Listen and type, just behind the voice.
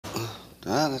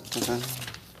Good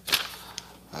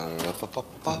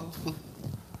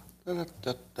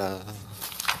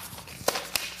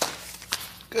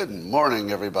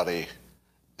morning, everybody.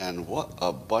 And what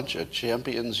a bunch of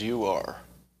champions you are.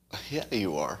 Yeah,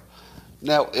 you are.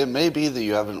 Now, it may be that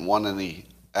you haven't won any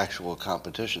actual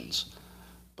competitions,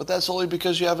 but that's only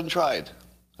because you haven't tried.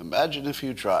 Imagine if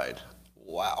you tried.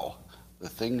 Wow, the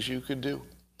things you could do.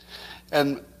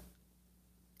 And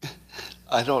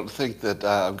I don't think that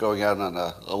I'm going out on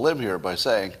a limb here by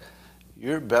saying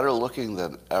you're better looking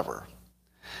than ever.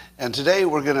 And today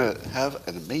we're going to have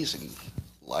an amazing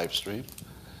live stream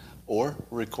or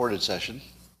recorded session,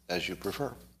 as you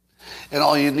prefer. And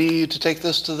all you need to take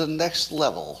this to the next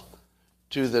level,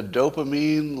 to the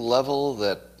dopamine level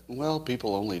that, well,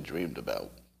 people only dreamed about.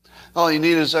 All you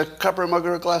need is a cup or mug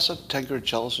or a glass, a tankard,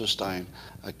 chalice or stein,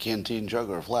 a canteen, jug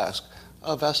or flask,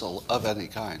 a vessel of any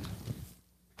kind.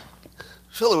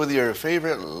 Fill it with your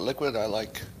favorite liquid, I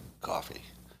like coffee.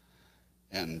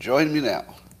 And join me now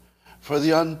for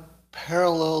the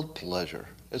unparalleled pleasure.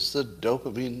 It's the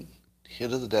dopamine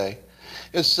hit of the day.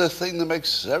 It's the thing that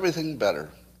makes everything better.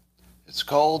 It's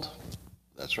called,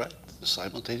 that's right, the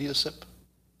simultaneous sip.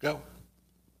 Go.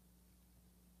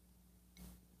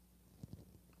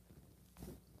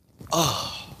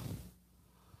 Oh.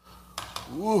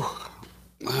 Ooh.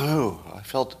 Oh, I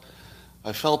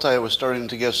felt I was starting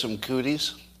to get some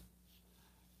cooties,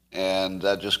 and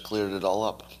that just cleared it all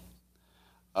up.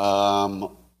 I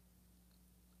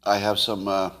have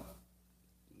some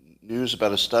news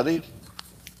about a study.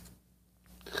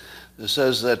 It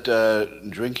says that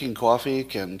drinking coffee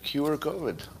can cure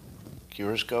COVID.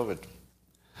 Cures COVID.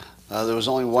 There was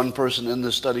only one person in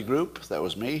this study group. That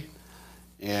was me.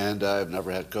 And I've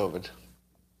never had COVID.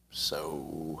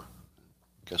 So,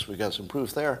 guess we got some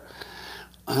proof there.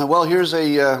 Well, here's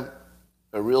a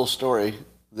real story.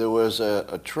 There was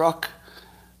a truck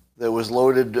that was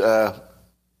loaded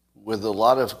with a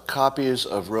lot of copies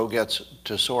of Roget's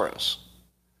Thesaurus.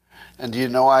 And do you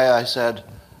know why I said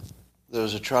there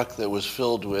was a truck that was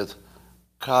filled with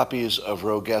copies of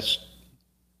Roget's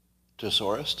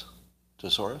Thesaurus?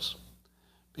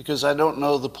 Because I don't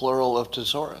know the plural of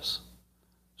thesaurus.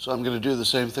 So I'm going to do the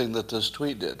same thing that this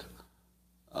tweet did.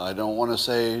 I don't want to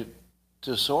say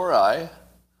thesauri,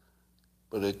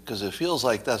 because it feels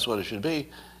like that's what it should be.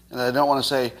 And I don't want to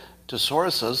say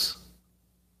thesauruses,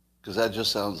 because that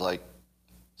just sounds like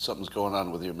something's going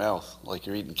on with your mouth, like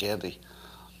you're eating candy.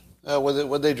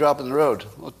 What they drop in the road?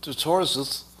 Well,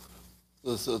 thesauruses.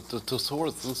 The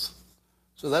thesauruses.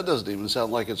 So that doesn't even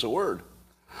sound like it's a word.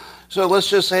 So let's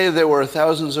just say there were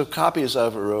thousands of copies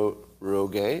of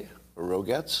Roget, or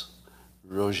Roget's,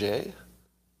 Roget,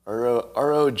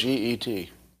 R-O-G-E-T.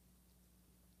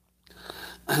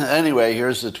 Anyway,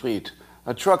 here's the tweet.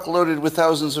 A truck loaded with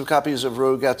thousands of copies of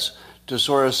Roget's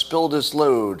Thesaurus spilled its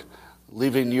load,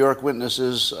 leaving New York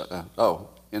witnesses,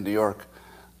 in New York.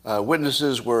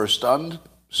 Witnesses were stunned,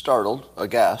 startled,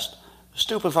 aghast,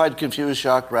 stupefied, confused,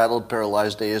 shocked, rattled,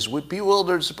 paralyzed, dazed,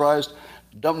 bewildered, surprised,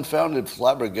 dumbfounded,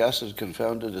 flabbergasted,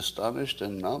 confounded, astonished,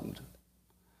 and numbed.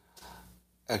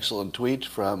 Excellent tweet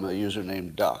from a user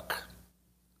named Doc.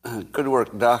 Good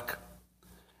work, Doc.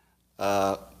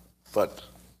 But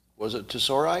was it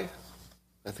Tesauri?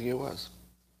 I think it was.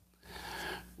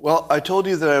 Well, I told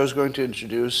you that I was going to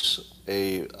introduce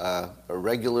a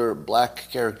regular black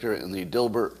character in the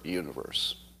Dilbert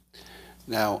universe.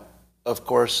 Now, of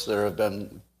course, there have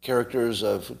been characters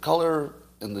of color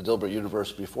in the Dilbert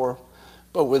universe before,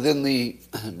 but within the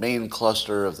main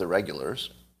cluster of the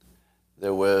regulars,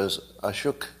 there was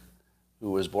Ashok,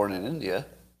 who was born in India,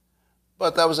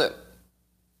 but that was it.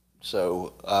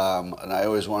 So, and I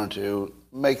always wanted to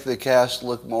make the cast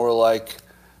look more like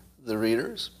the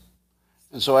readers.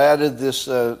 And so I added this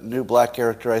new black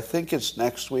character. I think it's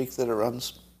next week that it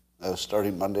runs,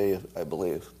 starting Monday, I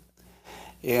believe.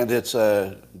 And it's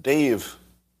Dave.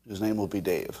 His name will be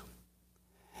Dave.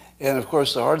 And of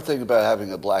course, the hard thing about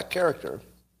having a black character,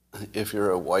 if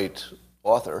you're a white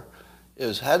author,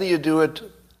 is how do you do it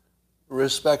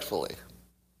respectfully,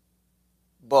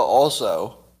 but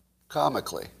also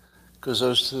comically? Because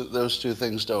those two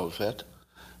things don't fit.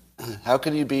 How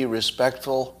can you be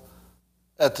respectful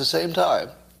at the same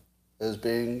time as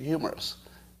being humorous?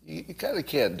 You kind of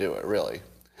can't do it, really.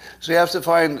 So you have to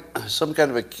find some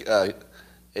kind of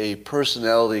a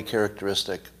personality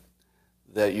characteristic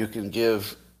that you can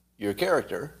give your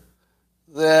character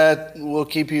that will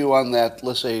keep you on that,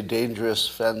 let's say, dangerous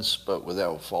fence, but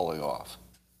without falling off.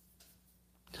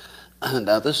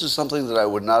 Now, this is something that I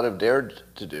would not have dared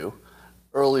to do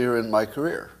earlier in my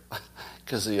career,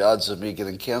 because the odds of me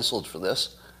getting canceled for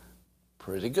this,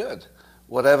 pretty good.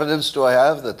 What evidence do I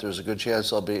have that there's a good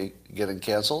chance I'll be getting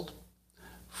canceled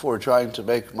for trying to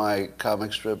make my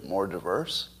comic strip more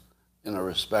diverse in a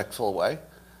respectful way?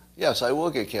 Yes, I will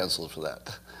get canceled for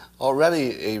that.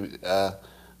 Already a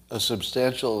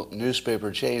substantial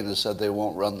newspaper chain has said they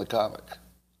won't run the comic.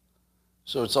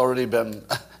 So it's already been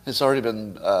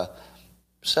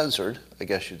censored, I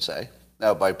guess you'd say,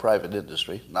 now by private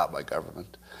industry, not by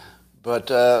government. But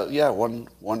yeah, one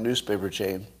newspaper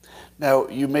chain. Now,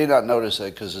 you may not notice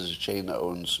it because it's a chain that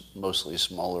owns mostly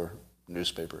smaller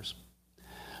newspapers.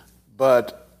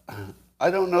 But I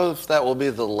don't know if that will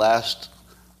be the last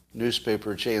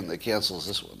newspaper chain that cancels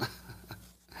this one.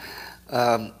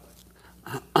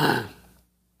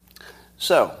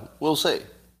 So, we'll see.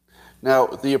 Now,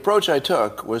 the approach I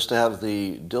took was to have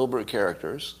the Dilbert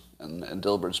characters and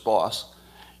Dilbert's boss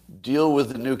deal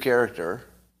with the new character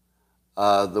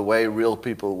the way real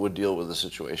people would deal with the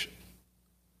situation.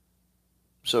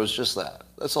 So it's just that.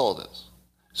 That's all it is.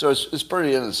 So it's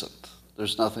pretty innocent.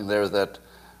 There's nothing there that...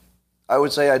 I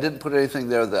would say I didn't put anything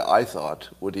there that I thought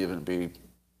would even be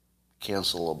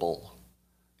cancelable.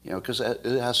 You know, because it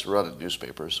has to run in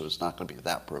newspapers, so it's not going to be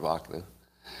that provocative.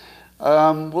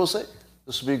 We'll see.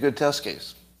 This will be a good test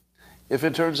case. If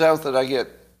it turns out that I get,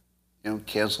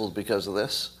 canceled because of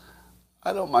this,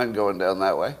 I don't mind going down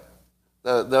that way.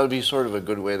 That would be sort of a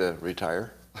good way to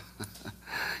retire.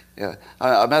 Yeah,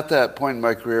 I'm at that point in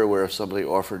my career where if somebody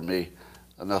offered me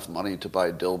enough money to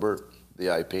buy Dilbert,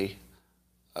 the IP,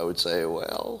 I would say,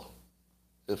 well,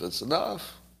 if it's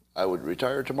enough, I would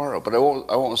retire tomorrow. But I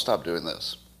won't stop doing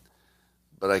this.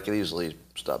 But I could easily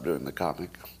stop doing the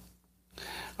comic.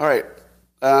 All right.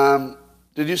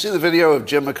 Did you see the video of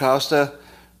Jim Acosta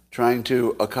trying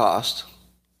to accost?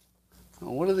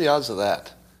 Well, what are the odds of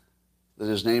that? That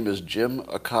his name is Jim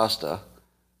Acosta,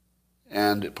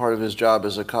 and part of his job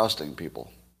is accosting people.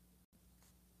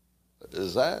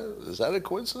 Is that a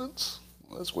coincidence?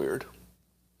 Well, that's weird.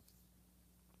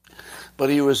 But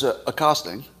he was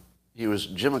accosting. He was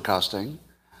Jim accosting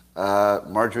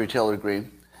Marjorie Taylor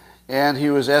Greene, and he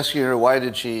was asking her why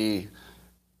did she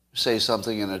say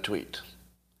something in a tweet.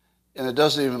 And it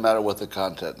doesn't even matter what the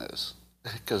content is,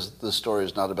 because the story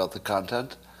is not about the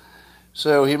content.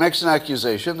 So he makes an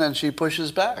accusation, and she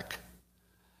pushes back.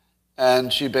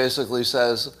 And she basically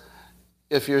says,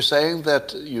 if you're saying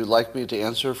that you'd like me to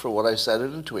answer for what I said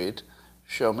in a tweet,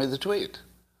 show me the tweet.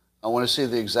 I want to see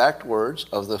the exact words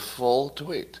of the full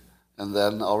tweet, and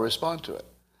then I'll respond to it.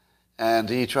 And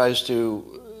he tries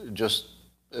to just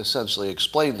essentially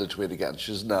explain the tweet again.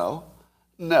 She says, no.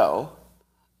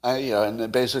 And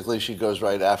then basically she goes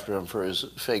right after him for his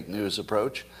fake news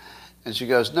approach. And she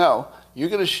goes, no, you're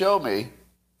going to show me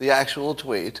the actual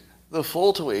tweet, the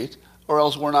full tweet, or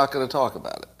else we're not going to talk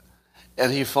about it.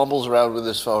 And he fumbles around with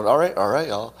his phone. All right,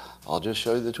 I'll just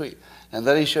show you the tweet. And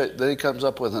then he comes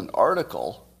up with an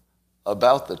article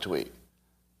about the tweet.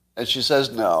 And she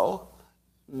says, no,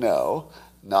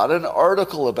 not an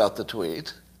article about the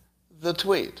tweet,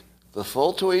 the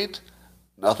full tweet,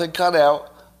 nothing cut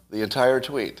out, the entire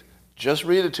tweet. Just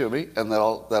read it to me, and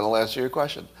that'll answer your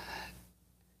question.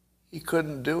 He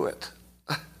couldn't do it.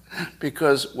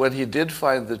 Because when he did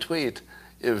find the tweet,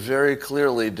 it very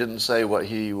clearly didn't say what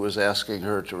he was asking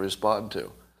her to respond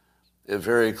to. It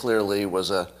very clearly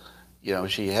was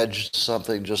she hedged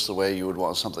something just the way you would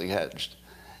want something hedged.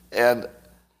 And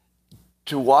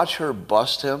to watch her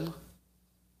bust him,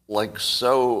 like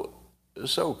so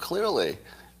clearly,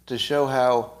 to show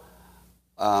how,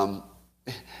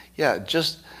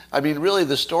 really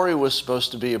the story was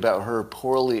supposed to be about her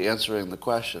poorly answering the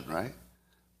question, right?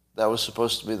 That was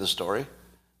supposed to be the story.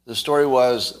 The story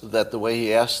was that the way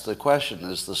he asked the question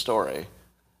is the story,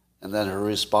 and then her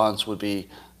response would be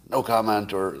no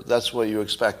comment, or that's what you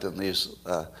expect in these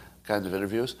kinds of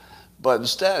interviews. But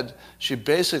instead, she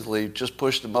basically just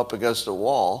pushed him up against a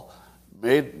wall,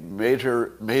 made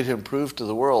him prove to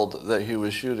the world that he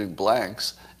was shooting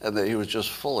blanks and that he was just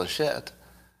full of shit,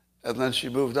 and then she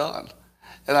moved on.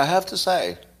 And I have to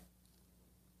say,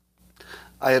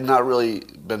 I had not really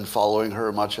been following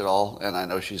her much at all, and I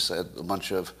know she said a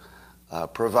bunch of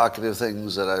provocative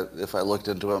things that if I looked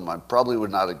into them, I probably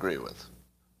would not agree with.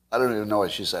 I don't even know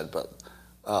what she said, but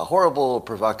horrible,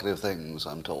 provocative things,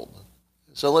 I'm told.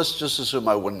 So let's just assume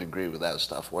I wouldn't agree with that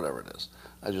stuff, whatever it is.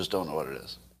 I just don't know what it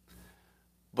is.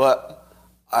 But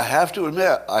I have to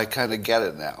admit, I kind of get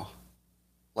it now.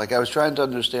 Like, I was trying to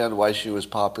understand why she was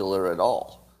popular at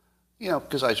all.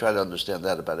 Because I try to understand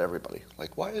that about everybody.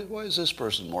 Like, why is this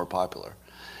person more popular?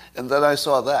 And then I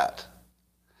saw that.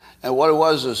 And what it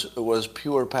was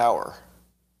pure power.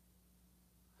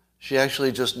 She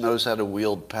actually just knows how to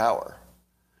wield power.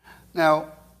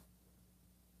 Now,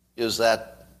 Is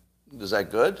that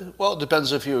good? Well, it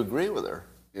depends if you agree with her.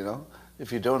 You know,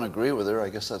 if you don't agree with her, I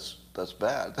guess that's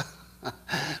bad.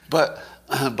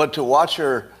 but to watch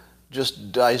her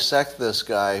just dissect this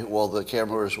guy while the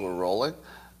cameras were rolling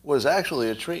was actually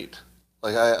a treat.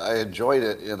 Like I enjoyed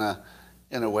it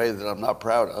in a way that I'm not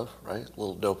proud of, right? A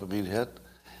little dopamine hit.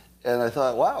 And I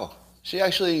thought, wow, she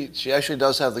actually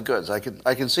does have the goods. I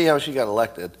can see how she got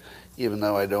elected, even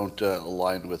though I don't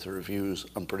align with her views,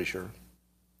 I'm pretty sure.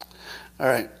 All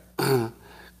right.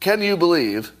 Can you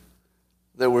believe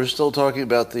that we're still talking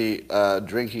about the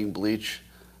drinking bleach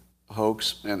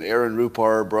hoax? And Aaron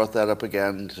Rupar brought that up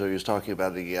again, so he was talking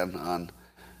about it again on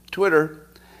Twitter.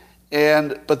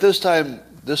 But this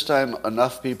time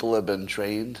enough people have been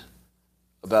trained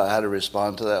about how to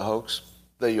respond to that hoax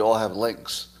that you all have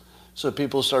links. So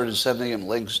people started sending him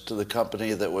links to the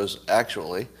company that was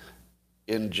actually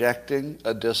injecting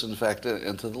a disinfectant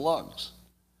into the lungs.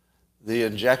 The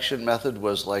injection method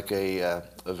was like a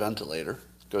ventilator.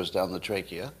 It goes down the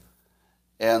trachea.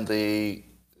 And the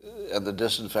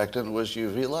disinfectant was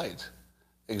UV light.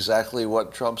 Exactly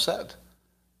what Trump said.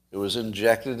 It was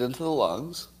injected into the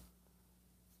lungs.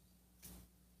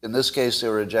 In this case, they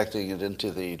were injecting it into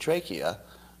the trachea,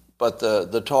 but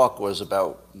the talk was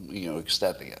about,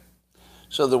 extending it.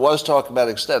 So there was talk about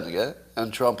extending it,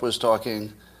 and Trump was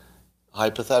talking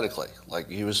hypothetically, like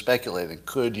he was speculating.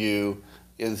 Could you,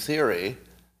 in theory,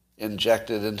 inject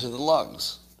it into the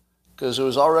lungs? Because it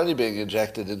was already being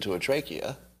injected into a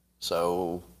trachea,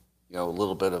 so, a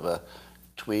little bit of a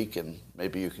tweak, and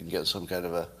maybe you can get some kind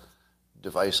of a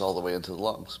device all the way into the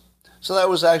lungs. So that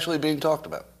was actually being talked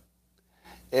about.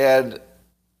 And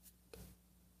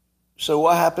so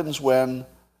what happens when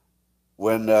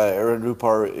Aaron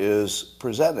Rupar is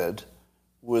presented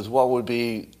with what would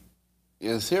be,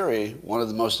 in theory, one of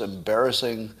the most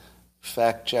embarrassing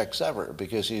fact checks ever,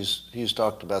 because he's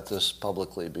talked about this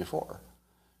publicly before.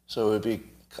 So it would be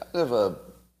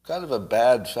kind of a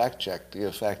bad fact check to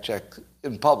give fact check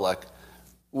in public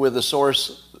with a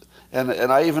source. And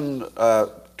I even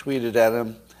tweeted at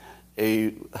him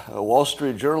a Wall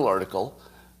Street Journal article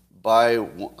by,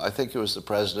 I think it was the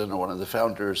president or one of the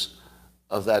founders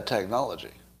of that technology,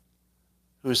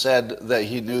 who said that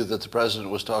he knew that the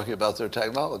president was talking about their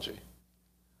technology.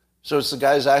 So it's the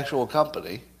guy's actual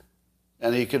company,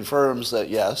 and he confirms that,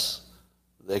 yes,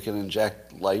 they can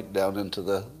inject light down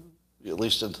at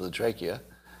least into the trachea,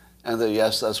 and that,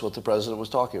 yes, that's what the president was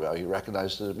talking about. He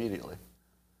recognized it immediately.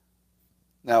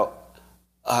 Now,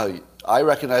 I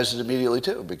recognized it immediately,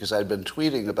 too, because I'd been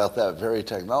tweeting about that very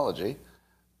technology,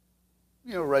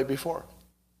 right before.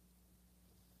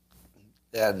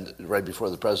 And right before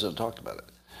the president talked about it.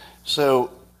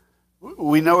 So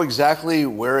we know exactly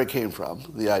where it came from,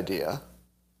 the idea.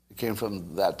 It came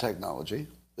from that technology.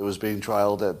 It was being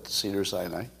trialed at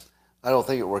Cedars-Sinai. I don't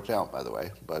think it worked out, by the way,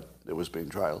 but it was being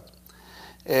trialed.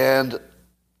 And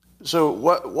so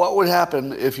what would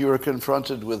happen if you were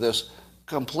confronted with this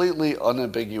completely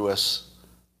unambiguous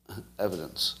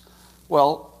evidence?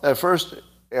 Well, at first,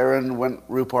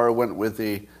 Rupar went with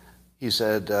he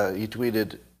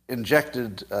tweeted,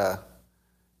 injected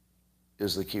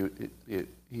is the key.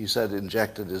 He said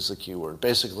injected is the key word.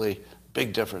 Basically,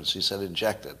 big difference. He said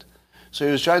injected. So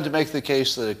he was trying to make the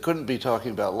case that it couldn't be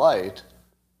talking about light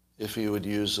if he would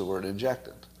use the word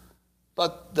injected.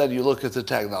 But then you look at the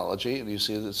technology and you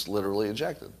see that it's literally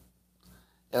injected.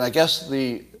 And I guess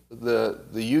the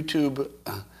YouTube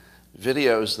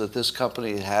videos that this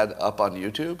company had up on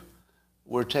YouTube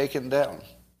were taken down.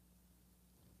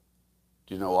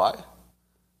 Do you know why?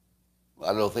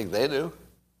 I don't think they do.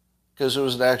 Because it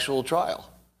was an actual trial.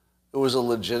 It was a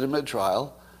legitimate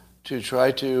trial to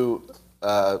try to...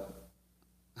 the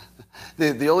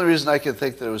only reason I can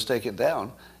think that it was taken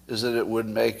down is that it would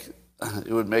make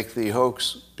the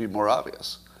hoax be more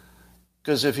obvious.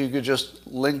 Because if you could just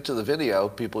link to the video,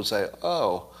 people would say,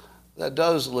 oh, that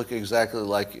does look exactly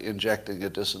like injecting a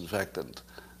disinfectant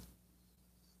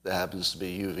that happens to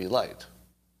be UV light.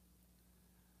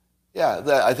 Yeah,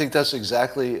 I think that's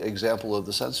exactly an example of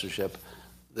the censorship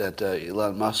that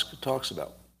Elon Musk talks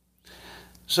about.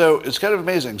 So it's kind of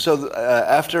amazing. So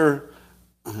after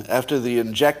the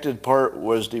injected part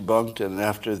was debunked, and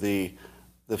after the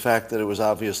fact that it was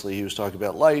obviously he was talking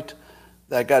about light,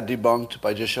 that got debunked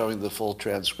by just showing the full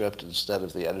transcript instead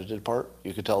of the edited part.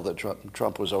 You could tell that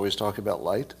Trump was always talking about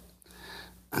light.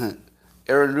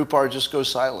 Aaron Rupar just goes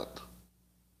silent.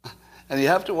 And you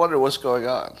have to wonder what's going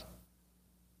on.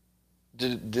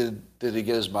 Did he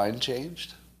get his mind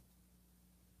changed?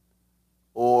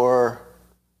 Or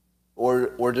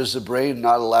Or does the brain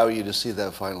not allow you to see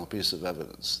that final piece of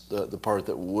evidence, the part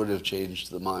that would have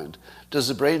changed the mind? Does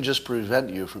the brain just prevent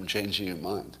you from changing your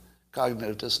mind?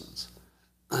 Cognitive dissonance.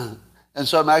 And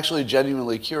so I'm actually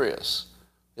genuinely curious.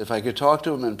 If I could talk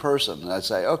to him in person, and I'd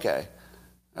say, okay,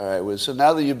 all right, well, so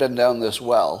now that you've been down this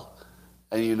well,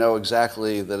 and you know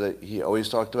exactly that he always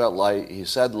talked about light, he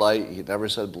said light, he never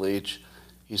said bleach,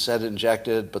 he said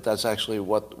injected, but that's actually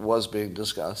what was being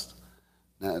discussed.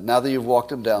 Now that you've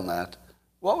walked him down that,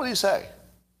 what would he say?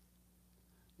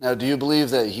 Now, do you believe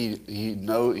that he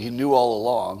knew all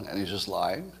along and he's just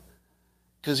lying?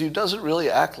 Because he doesn't really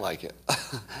act like it.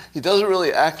 He doesn't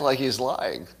really act like he's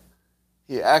lying.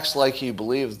 He acts like he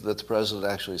believed that the president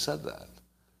actually said that.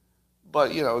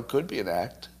 But, it could be an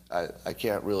act. I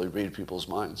can't really read people's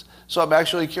minds. So I'm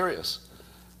actually curious.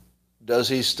 Does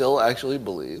he still actually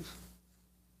believe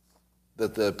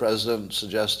that the president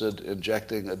suggested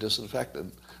injecting a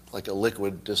disinfectant, like a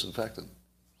liquid disinfectant?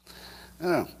 I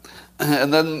don't know.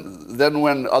 And then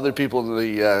when other people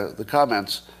in the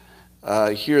comments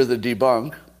hear the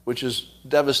debunk, which is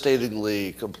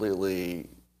devastatingly, completely,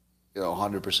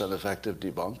 100% effective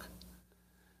debunk,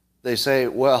 they say,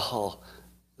 well,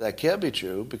 that can't be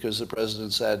true because the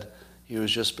president said he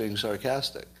was just being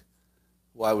sarcastic.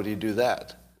 Why would he do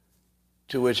that?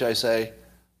 To which I say,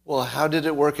 well, how did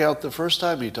it work out the first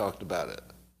time he talked about it?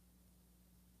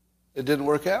 It didn't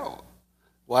work out.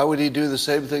 Why would he do the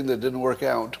same thing that didn't work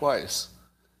out twice?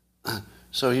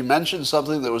 So he mentioned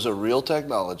something that was a real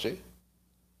technology.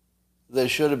 They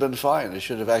should have been fine. It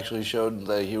should have actually shown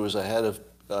that he was ahead of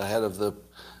the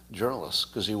journalists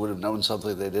because he would have known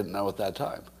something they didn't know at that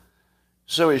time.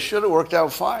 So it should have worked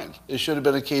out fine. It should have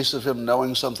been a case of him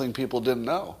knowing something people didn't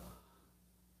know.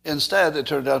 Instead, it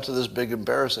turned out to this big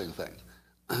embarrassing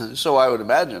thing. So I would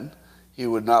imagine he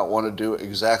would not want to do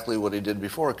exactly what he did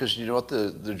before, because you know what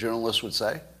the journalist would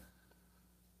say?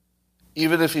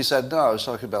 Even if he said, no, I was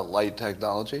talking about light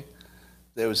technology,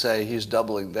 they would say he's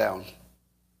doubling down.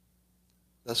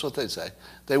 That's what they'd say.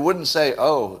 They wouldn't say,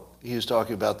 oh, he's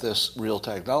talking about this real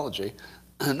technology.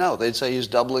 No, they'd say he's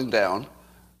doubling down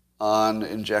on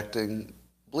injecting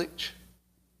bleach.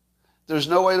 There's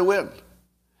no way to win.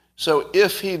 So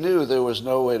if he knew there was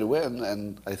no way to win,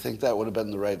 and I think that would have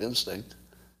been the right instinct,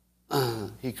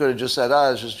 he could have just said,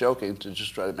 I was just joking, to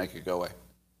just try to make it go away.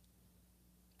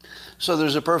 So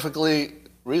there's a perfectly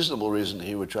reasonable reason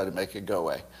he would try to make it go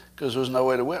away, because there was no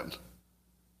way to win.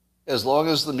 As long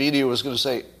as the media was going to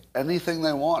say anything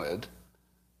they wanted,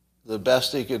 the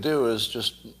best he could do is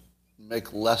just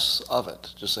make less of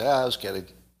it. Just say, I was kidding.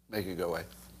 Make it go away.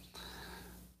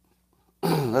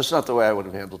 That's not the way I would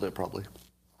have handled it, probably.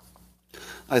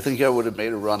 I think I would have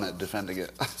made a run at defending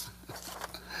it.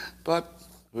 But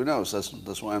who knows?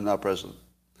 That's why I'm not president.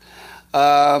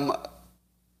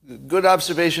 Good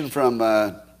observation from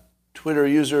Twitter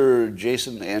user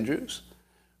Jason Andrews,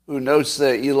 who notes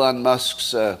that Elon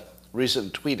Musk's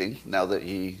recent tweeting, now that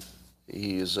he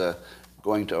is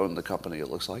going to own the company, it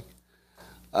looks like,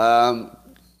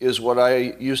 is what I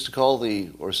used to call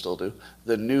or still do,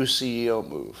 the new CEO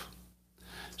move.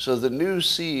 So the new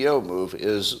CEO move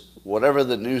is whatever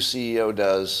the new CEO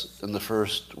does in the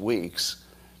first weeks,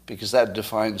 because that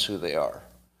defines who they are.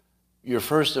 Your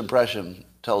first impression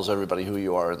tells everybody who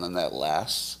you are, and then that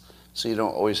lasts. So you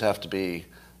don't always have to be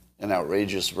an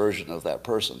outrageous version of that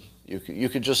person. You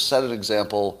could just set an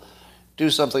example, do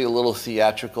something a little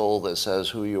theatrical that says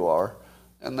who you are,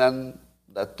 and then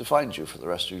that defines you for the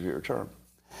rest of your term.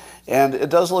 And it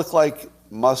does look like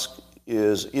Musk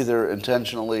is either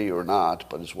intentionally or not,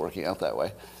 but it's working out that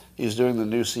way. He's doing the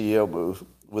new CEO move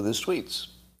with his tweets,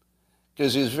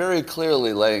 because he's very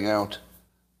clearly laying out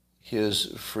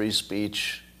his free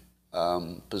speech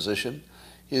position.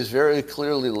 He's very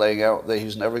clearly laying out that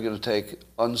he's never going to take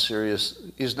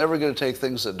he's never going to take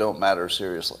things that don't matter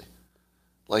seriously.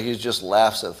 Like, he just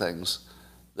laughs at things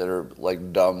that are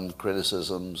like dumb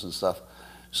criticisms and stuff.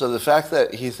 So the fact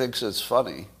that he thinks it's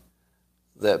funny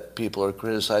that people are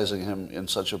criticizing him in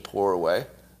such a poor way,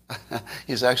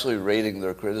 he's actually rating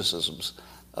their criticisms.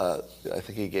 I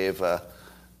think he gave,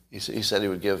 he said he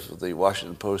would give the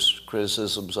Washington Post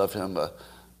criticisms of him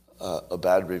a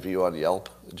bad review on Yelp.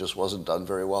 It just wasn't done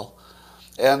very well.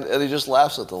 And he just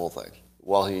laughs at the whole thing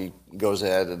while he goes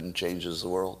ahead and changes the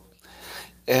world.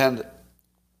 And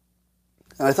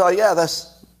I thought, yeah,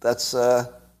 that's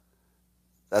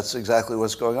exactly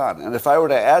what's going on. And if I were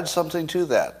to add something to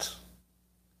that,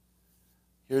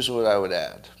 here's what I would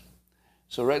add.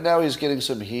 So right now he's getting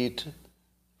some heat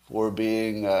for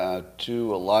being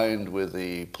too aligned with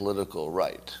the political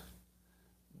right.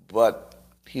 But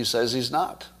he says he's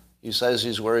not. He says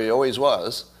he's where he always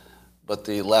was, but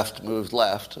the left moved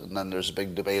left, and then there's a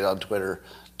big debate on Twitter.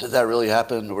 Did that really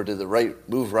happen, or did the right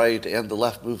move right and the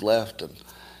left move left? And,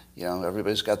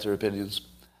 everybody's got their opinions.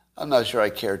 I'm not sure I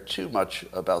care too much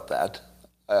about that.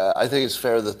 I think it's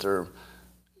fair that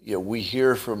we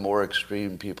hear from more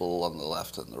extreme people on the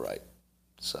left than the right.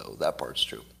 So that part's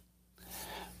true.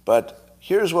 But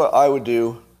here's what I would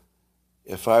do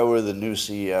if I were the new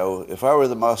CEO. If I were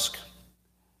the Musk,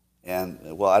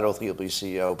 and, well, I don't think he'll be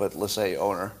CEO, but let's say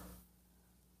owner,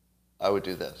 I would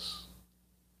do this.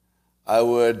 I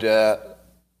would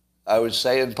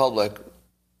say in public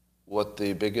what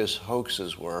the biggest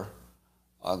hoaxes were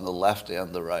on the left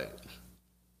and the right.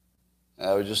 And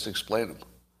I would just explain them.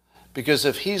 Because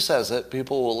if he says it,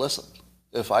 people will listen.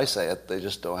 If I say it, they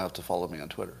just don't have to follow me on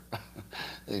Twitter.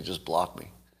 They just block me.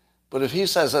 But if he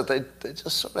says it, they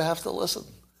just sort of have to listen.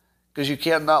 Because you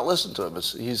can't not listen to him.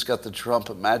 He's got the Trump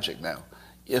magic now.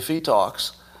 If he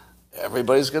talks,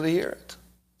 everybody's going to hear it.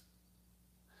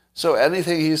 So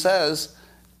anything he says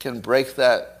can break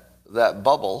that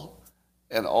bubble,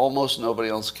 and almost nobody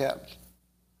else can.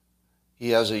 He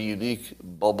has a unique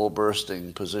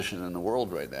bubble-bursting position in the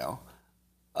world right now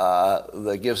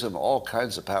that gives him all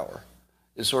kinds of power.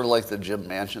 It's sort of like the Jim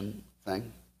Manchin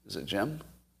thing. Is it Jim?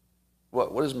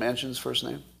 What is Manchin's first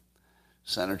name?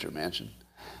 Senator Manchin.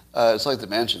 It's like the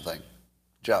Manchin thing.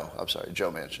 Joe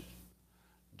Manchin.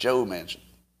 Joe Manchin.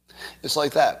 It's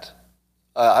like that.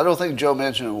 I don't think Joe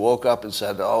Manchin woke up and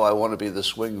said, "Oh, I want to be the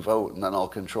swing vote and then I'll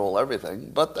control everything."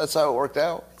 But that's how it worked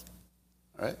out,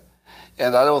 right?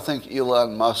 And I don't think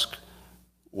Elon Musk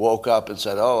woke up and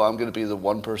said, "Oh, I'm going to be the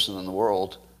one person in the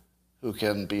world who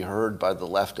can be heard by the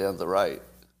left and the right."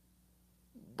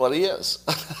 But he is.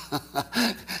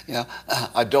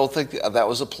 I don't think that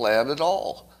was a plan at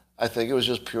all. I think it was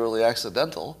just purely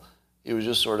accidental. He was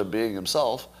just sort of being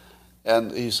himself,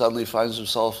 and he suddenly finds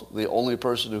himself the only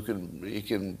person who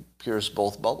can pierce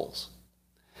both bubbles.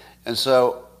 And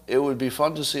so it would be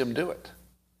fun to see him do it.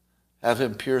 Have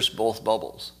him pierce both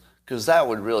bubbles, because that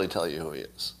would really tell you who he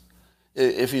is.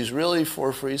 If he's really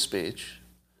for free speech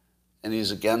and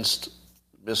he's against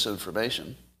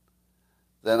misinformation,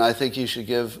 then I think he should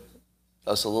give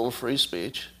us a little free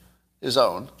speech, his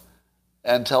own,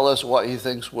 and tell us what he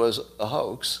thinks was a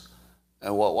hoax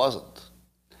and what wasn't.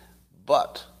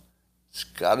 But it's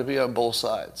got to be on both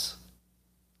sides.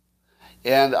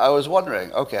 And I was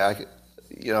wondering, okay,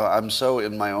 I'm so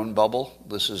in my own bubble.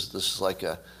 This is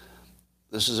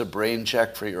a brain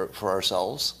check for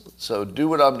ourselves. So do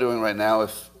what I'm doing right now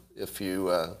if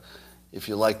you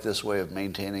like this way of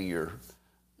maintaining your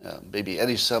maybe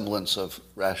any semblance of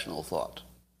rational thought.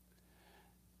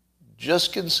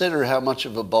 Just consider how much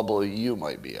of a bubble you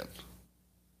might be in,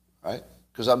 right?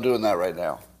 Because I'm doing that right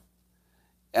now.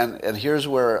 And here's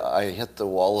where I hit the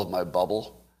wall of my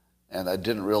bubble, and I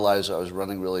didn't realize I was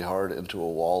running really hard into a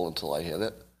wall until I hit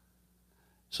it.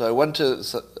 So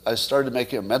I started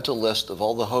making a mental list of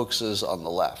all the hoaxes on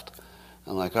the left.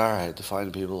 I'm like, all right, the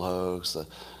Fine People hoax,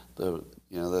 the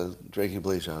drinking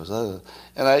bleach hoax,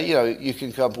 and you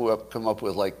can come up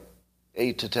with like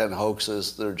 8 to 10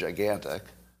 hoaxes that are gigantic.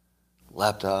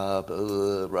 Laptop,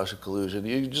 Russia collusion.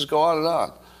 You can just go on and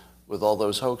on with all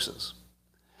those hoaxes.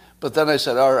 But then I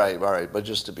said, all right, but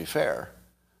just to be fair,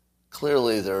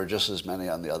 clearly there are just as many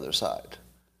on the other side.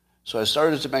 So I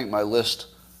started to make my list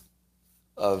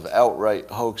of outright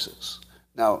hoaxes.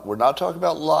 Now, we're not talking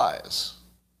about lies.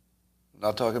 We're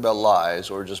not talking about lies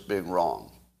or just being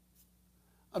wrong.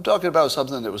 I'm talking about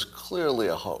something that was clearly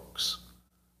a hoax,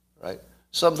 right?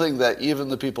 Something that even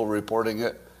the people reporting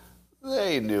it,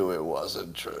 they knew it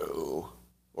wasn't true,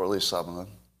 or at least some of them,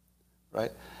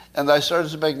 right? And I started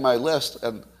to make my list,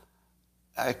 and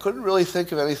I couldn't really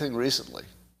think of anything recently.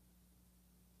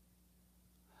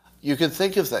 You can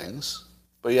think of things,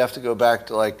 but you have to go back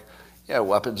to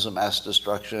weapons of mass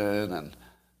destruction and,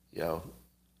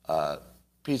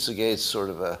 Pizzagate's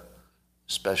sort of a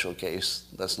special case.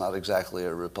 That's not exactly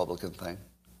a Republican thing.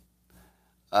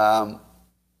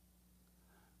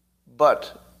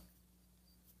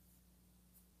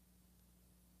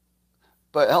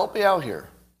 But help me out here.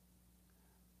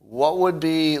 What would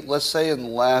be, let's say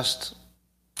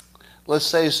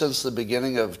since the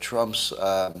beginning of Trump's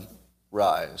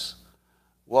rise,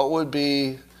 what would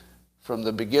be, from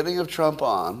the beginning of Trump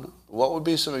on, what would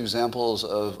be some examples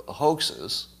of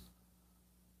hoaxes,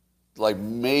 like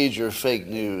major fake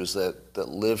news that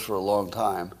lived for a long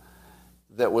time,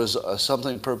 that was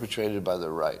something perpetrated by the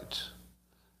right?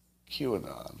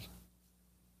 QAnon.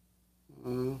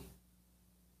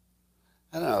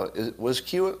 I don't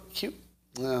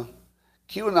know.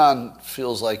 QAnon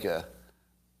feels like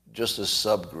just a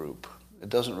subgroup. It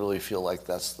doesn't really feel like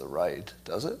that's the right,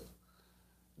 does it?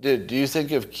 Do you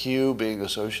think of Q being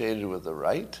associated with the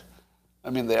right? I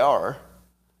mean, they are,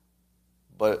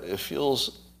 but it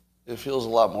feels a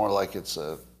lot more like it's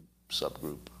a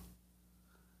subgroup.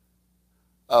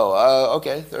 Oh,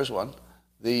 okay, there's one.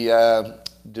 The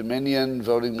Dominion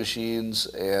voting machines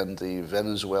and the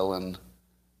Venezuelan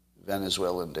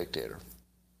dictator.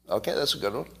 Okay, that's a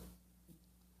good one.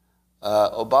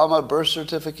 Obama birth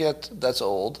certificate, that's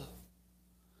old.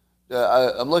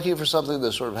 I'm looking for something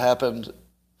that sort of happened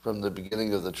from the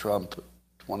beginning of the Trump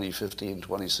 2015,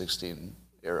 2016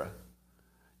 era.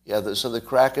 Yeah, so the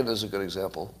Kraken is a good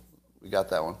example. We got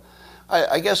that one.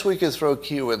 I guess we could throw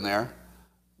Q in there,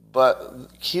 but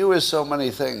Q is so many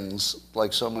things,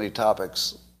 like so many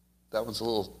topics. That one's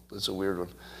it's a weird one.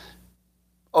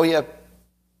 Oh yeah,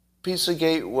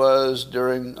 Pizzagate was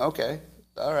during, okay,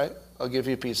 all right, I'll give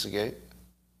you Pizzagate.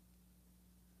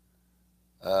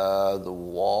 The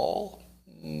wall,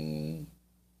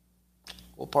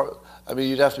 well,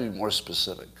 you'd have to be more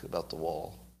specific about the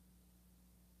wall.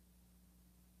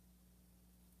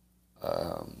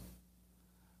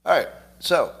 All right,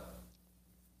 so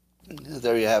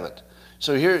there you have it.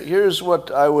 So here's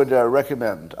what I would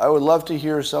recommend. I would love to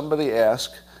hear somebody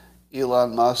ask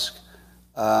Elon Musk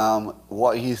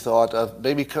what he thought of.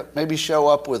 Maybe show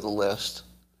up with a list,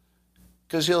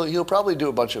 because he'll probably do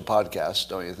a bunch of podcasts,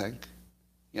 don't you think?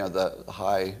 You know, the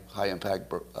high impact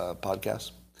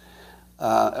podcasts.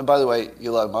 And by the way,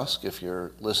 Elon Musk, if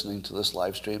you're listening to this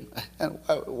live stream, and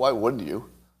why wouldn't you?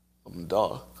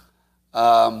 Duh.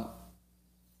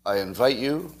 I invite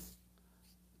you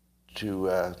to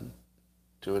an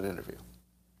interview.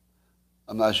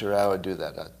 I'm not sure how I'd do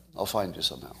that. I'll find you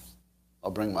somehow.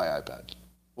 I'll bring my iPad.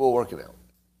 We'll work it out.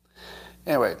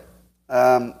 Anyway,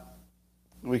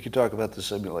 we could talk about the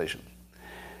simulation.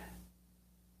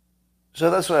 So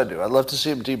that's what I do. I'd love to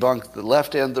see him debunk the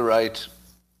left and the right,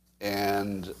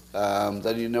 and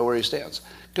then you know where he stands.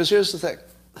 Because here's the thing.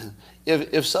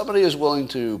 If somebody is willing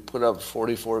to put up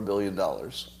 $44 billion,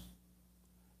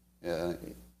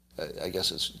 I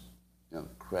guess it's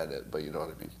credit, but you know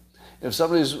what I mean. If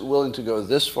somebody's willing to go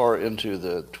this far into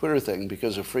the Twitter thing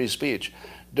because of free speech,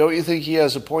 don't you think he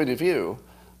has a point of view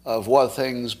of what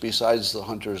things besides the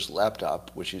Hunter's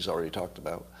laptop, which he's already talked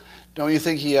about, don't you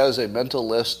think he has a mental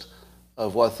list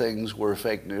of what things were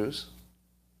fake news?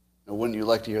 And wouldn't you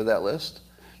like to hear that list?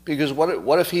 Because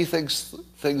what if he thinks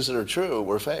things that are true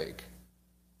were fake?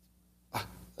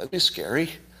 That'd be scary,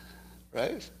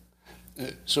 right?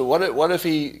 So what if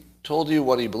he told you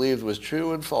what he believed was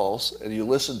true and false, and you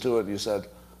listened to it and you said,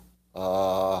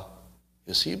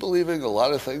 is he believing a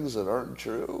lot of things that aren't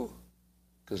true?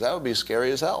 Because that would be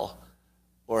scary as hell.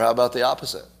 Or how about the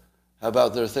opposite? How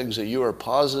about there are things that you are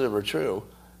positive are true,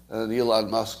 and then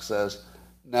Elon Musk says,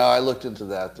 no, I looked into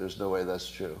that, there's no way that's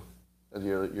true. And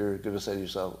you're going to say to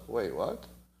yourself, wait, what?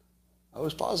 I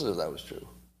was positive that was true.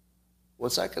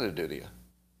 What's that going to do to you?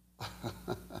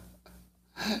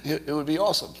 It would be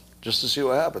awesome just to see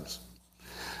what happens.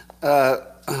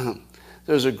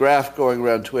 There's a graph going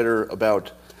around Twitter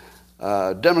about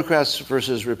Democrats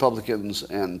versus Republicans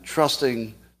and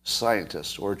trusting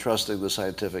scientists or trusting the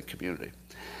scientific community.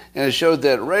 And it showed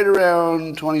that right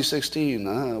around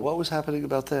 2016, what was happening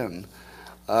about then?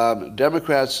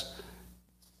 Democrats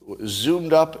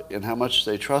zoomed up in how much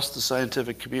they trust the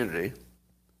scientific community,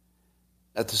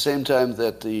 at the same time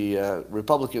that the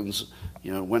Republicans,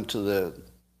 went to the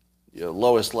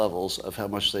lowest levels of how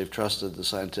much they've trusted the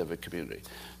scientific community.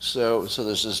 So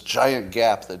there's this giant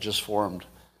gap that just formed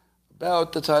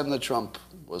about the time that Trump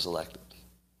was elected.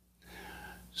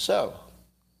 So,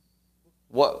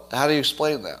 how do you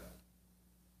explain that?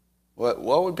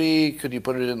 What would be? Could you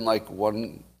put it in like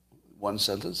one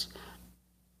sentence?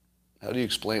 How do you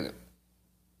explain it?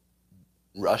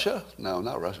 Russia? No,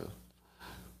 not Russia.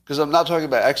 Because I'm not talking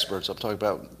about experts, I'm talking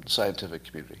about the scientific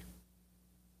community.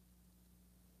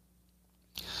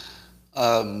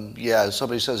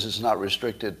 Somebody says it's not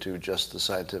restricted to just the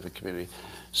scientific community.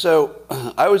 So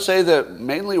I would say that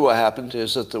mainly what happened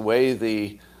is that the way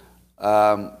the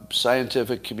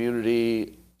scientific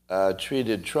community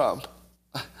treated Trump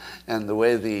and the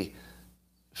way the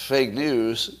fake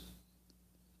news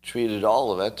treated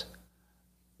all of it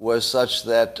was such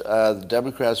that the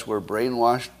Democrats were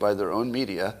brainwashed by their own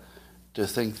media to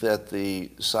think that the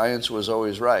science was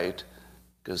always right,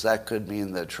 because that could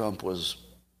mean that Trump was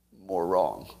more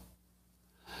wrong.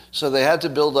 So they had to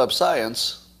build up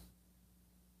science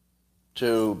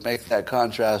to make that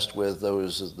contrast with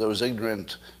those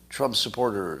ignorant Trump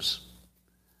supporters.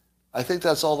 I think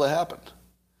that's all that happened.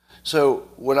 So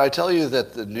when I tell you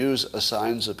that the news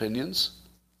assigns opinions,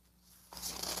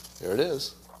 there it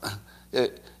is.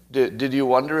 Did you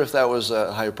wonder if that was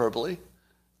hyperbole?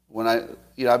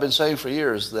 I've been saying for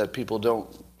years that people don't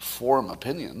form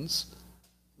opinions.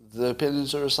 The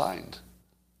opinions are assigned.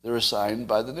 They're assigned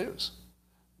by the news.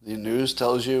 The news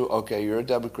tells you, okay, you're a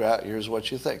Democrat, here's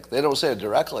what you think. They don't say it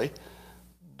directly,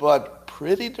 but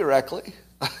pretty directly.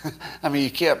 I mean, you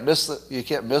can't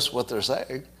miss what they're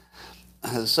saying.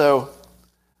 So,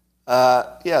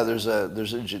 there's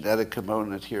a genetic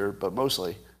component here, but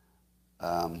mostly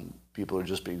people are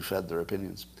just being fed their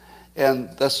opinions. And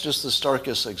that's just the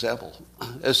starkest example.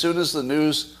 As soon as the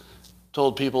news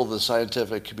told people the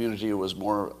scientific community was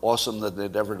more awesome than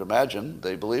they'd ever imagined,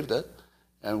 they believed it.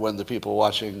 And when the people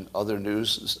watching other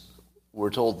news were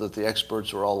told that the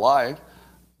experts were all lying,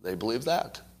 they believed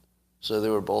that. So they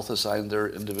were both assigned their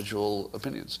individual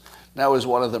opinions. Now, is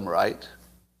one of them right?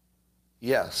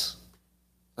 Yes.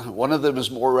 One of them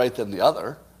is more right than the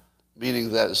other,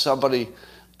 meaning that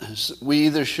we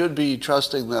either should be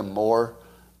trusting them more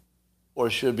or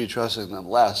should be trusting them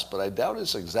less, but I doubt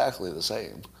it's exactly the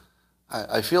same.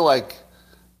 I feel like,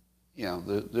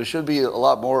 there should be a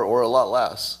lot more or a lot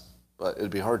less, but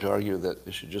it'd be hard to argue that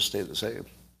it should just stay the same.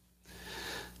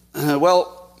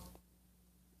 Well,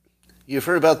 you've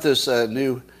heard about this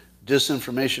new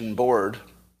disinformation board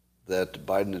that the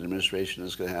Biden administration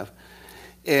is going to have.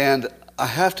 And I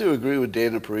have to agree with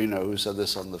Dana Perino, who said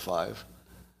this on The Five.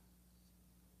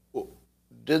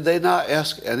 Did they not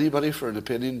ask anybody for an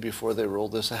opinion before they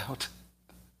rolled this out?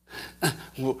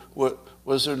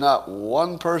 Was there not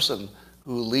one person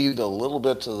who leaned a little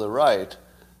bit to the right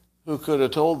who could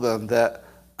have told them that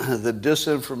the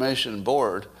disinformation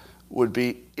board would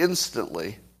be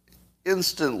instantly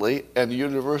and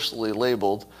universally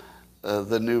labeled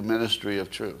the new Ministry of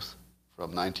Truth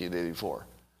from 1984?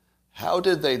 How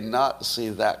did they not see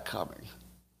that coming?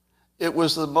 It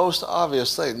was the most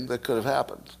obvious thing that could have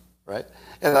happened, right?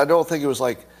 And I don't think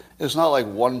it's not like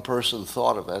one person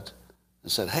thought of it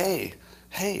and said, hey,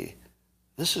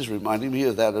 this is reminding me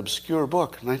of that obscure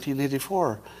book,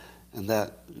 1984, and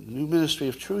that new Ministry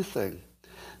of Truth thing.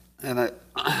 And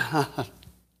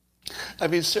I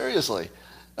mean, seriously,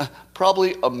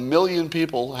 probably 1 million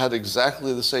people had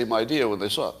exactly the same idea when they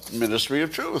saw Ministry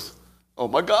of Truth. Oh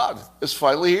my God, it's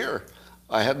finally here.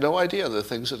 I had no idea that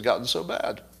things had gotten so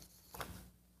bad.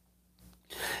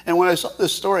 And when I saw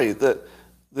this story,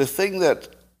 the thing that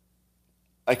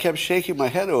I kept shaking my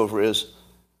head over is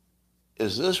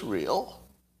this real?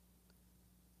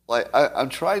 Like, I'm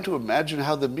trying to imagine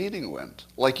how the meeting went.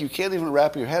 Like, you can't even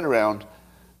wrap your head around,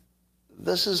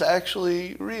 this is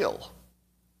actually real.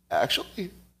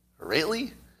 Actually?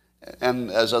 Really? And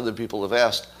as other people have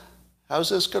asked, how's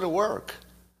this going to work?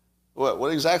 What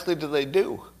exactly do they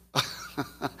do?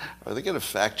 Are they going to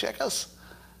fact check us?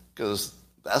 Because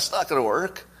that's not going to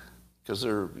work, because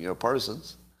they're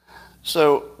partisans.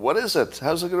 So what is it?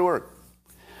 How's it going to work?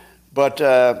 But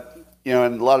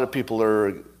and a lot of people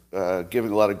are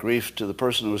giving a lot of grief to the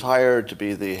person who was hired to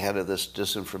be the head of this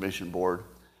disinformation board,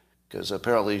 because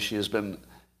apparently she has been,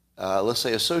 let's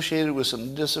say, associated with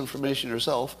some disinformation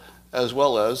herself, as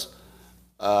well as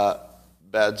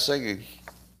bad singing.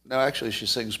 No, actually, she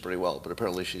sings pretty well, but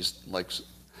apparently she's like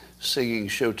singing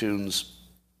show tunes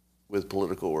with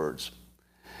political words.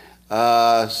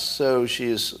 So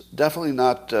she's definitely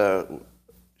not,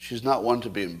 she's not one to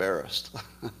be embarrassed.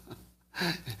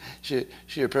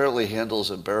 She apparently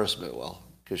handles embarrassment well,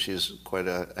 because she's quite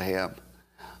a ham.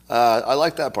 I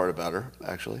like that part about her,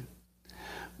 actually.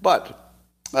 But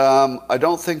I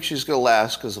don't think she's going to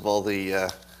last because of all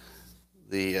the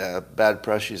bad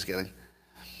press she's getting.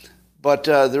 But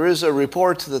there is a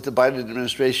report that the Biden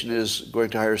administration is going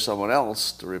to hire someone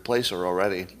else to replace her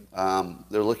already.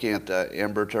 They're looking at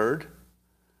Amber Turd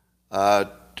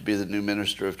to be the new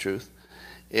Minister of Truth.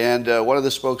 And one of the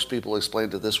spokespeople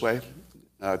explained it this way,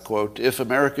 quote, "If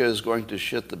America is going to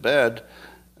shit the bed,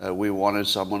 we wanted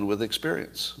someone with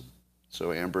experience."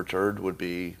 So Amber Turd would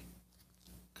be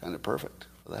kind of perfect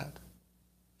for that.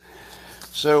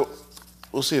 So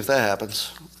we'll see if that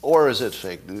happens. Or is it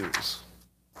fake news?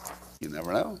 You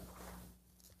never know.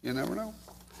 You never know.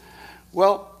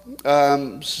 Well,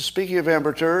 speaking of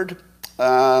Amber Turd,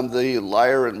 the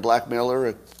liar and blackmailer,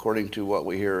 according to what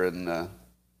we hear in the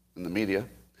media,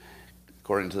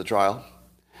 according to the trial,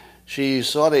 she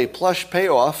sought a plush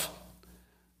payoff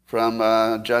from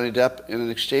Johnny Depp in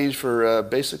exchange for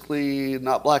basically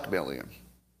not blackmailing him.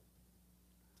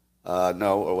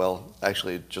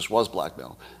 Actually, it just was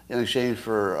blackmail, in exchange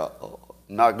for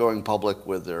not going public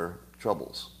with their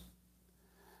troubles.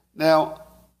 Now,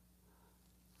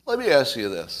 let me ask you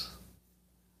this.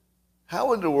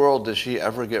 How in the world does she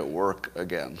ever get work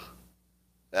again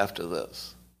after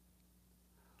this?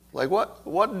 Like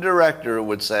what director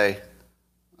would say,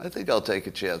 I think I'll take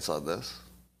a chance on this.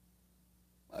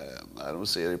 I don't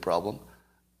see any problem.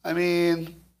 I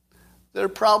mean, there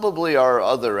probably are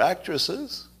other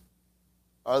actresses.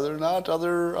 Are there not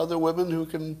other women who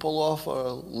can pull off a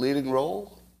leading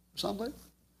role or something?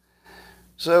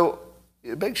 So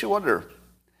it makes you wonder.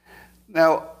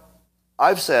 Now,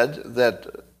 I've said that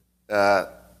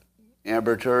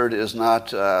Amber Turd is not,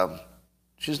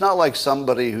 she's not like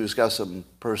somebody who's got some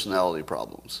personality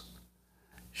problems.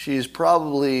 She's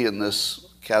probably in this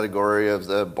category of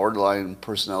the borderline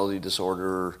personality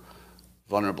disorder,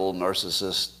 vulnerable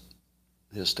narcissist,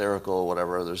 hysterical,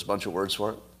 whatever. There's a bunch of words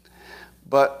for it.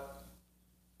 But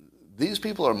these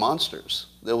people are monsters.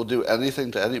 They will do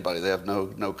anything to anybody. They have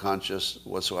no conscience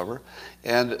whatsoever.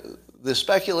 And the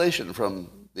speculation from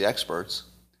the experts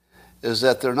is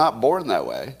that they're not born that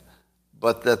way,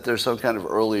 but that there's some kind of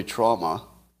early trauma,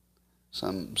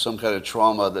 some kind of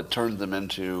trauma that turned them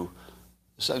into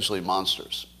essentially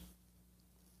monsters.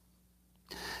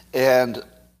 And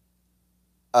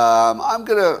I'm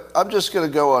just gonna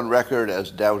go on record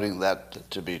as doubting that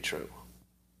to be true.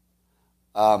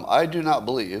 I do not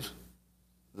believe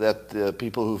that the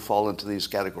people who fall into these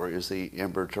categories, the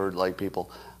Amber Turd-like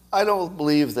people, I don't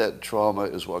believe that trauma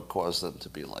is what caused them to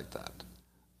be like that.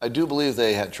 I do believe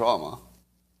they had trauma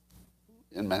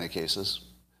in many cases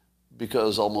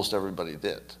because almost everybody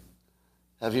did.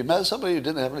 Have you met somebody who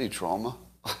didn't have any trauma?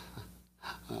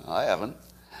 I haven't.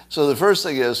 So the first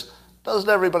thing is, doesn't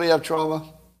everybody have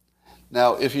trauma?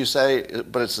 Now, if you say,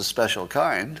 but it's a special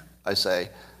kind, I say,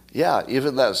 yeah,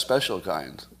 even that special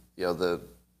kind, you know, the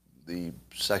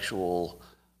sexual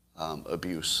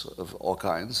abuse of all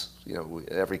kinds, you know,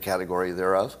 every category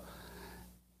thereof.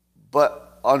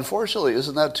 But unfortunately,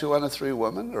 isn't that 2 out of 3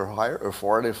 women or higher, or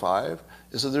 4 out of 5?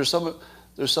 There's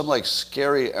some like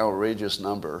scary, outrageous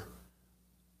number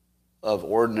of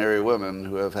ordinary women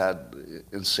who have had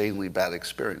insanely bad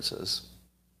experiences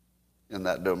in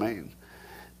that domain.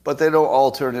 But they don't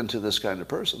all turn into this kind of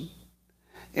person.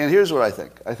 And here's what I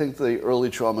think. I think the early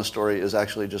trauma story is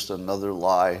actually just another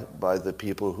lie by the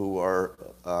people who are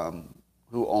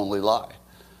who only lie.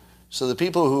 So the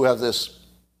people who have this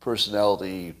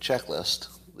personality checklist,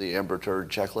 the Amber Turd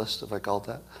checklist, if I call it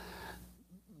that,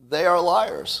 they are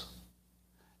liars.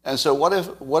 And so what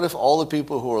if all the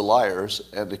people who are liars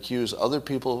and accuse other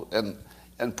people,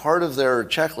 and part of their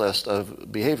checklist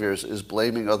of behaviors is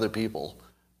blaming other people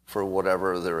for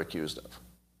whatever they're accused of.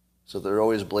 So they're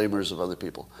always blamers of other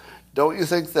people. Don't you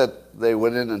think that they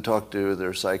went in and talked to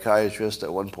their psychiatrist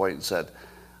at one point and said,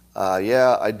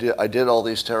 yeah, I did all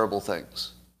these terrible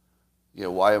things. You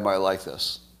know, why am I like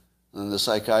this? And the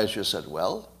psychiatrist said,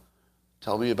 well,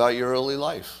 tell me about your early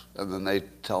life. And then they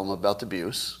tell them about the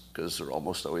abuse, because there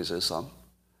almost always is some.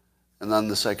 And then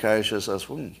the psychiatrist says,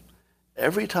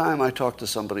 every time I talk to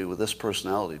somebody with this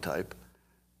personality type,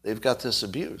 they've got this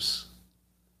abuse.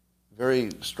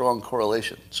 Very strong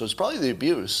correlation. So it's probably the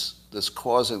abuse that's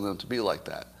causing them to be like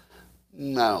that.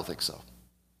 I don't think so.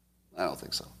 I don't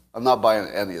think so. I'm not buying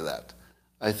any of that.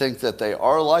 I think that they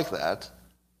are like that,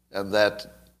 and that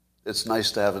it's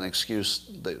nice to have an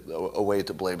excuse, a way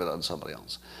to blame it on somebody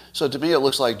else. So to me, it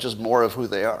looks like just more of who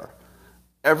they are.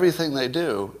 Everything they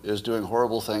do is doing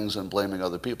horrible things and blaming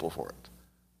other people for it.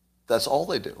 That's all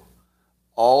they do.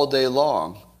 All day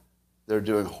long, they're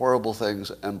doing horrible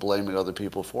things and blaming other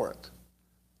people for it.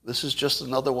 This is just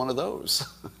another one of those.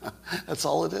 That's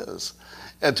all it is.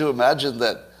 And to imagine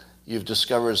that you've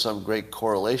discovered some great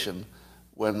correlation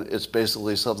when it's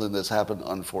basically something that's happened,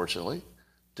 unfortunately,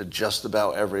 to just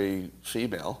about every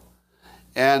female.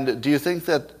 And do you think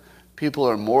that people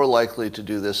are more likely to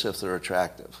do this if they're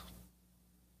attractive?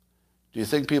 Do you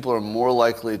think people are more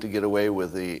likely to get away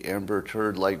with the Amber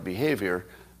Turd-like behavior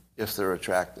if they're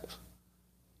attractive?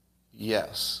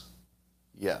 Yes.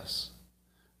 Yes.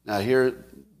 Now here,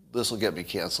 this will get me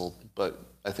canceled, but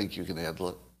I think you can handle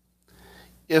it.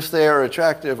 If they are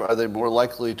attractive, are they more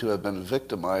likely to have been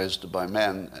victimized by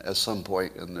men at some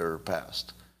point in their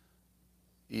past?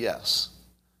 Yes.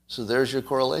 So there's your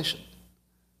correlation.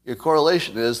 Your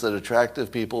correlation is that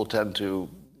attractive people tend to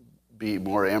be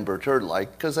more Amber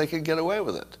Turd-like because they can get away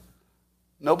with it.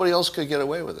 Nobody else could get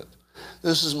away with it.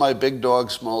 This is my big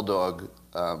dog, small dog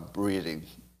breeding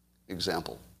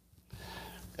example.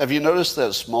 Have you noticed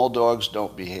that small dogs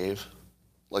don't behave?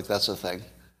 Like that's a thing.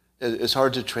 It's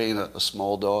hard to train a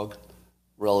small dog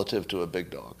relative to a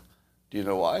big dog. Do you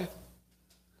know why?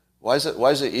 Why is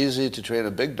it easy to train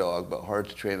a big dog but hard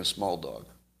to train a small dog?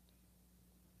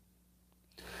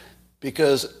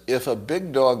 Because if a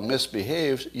big dog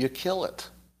misbehaves, you kill it.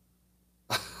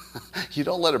 You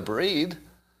don't let it breed.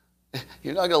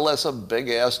 You're not going to let some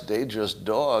big-ass dangerous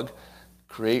dog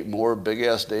create more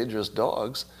big-ass dangerous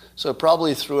dogs. So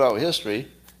probably throughout history,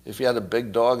 if you had a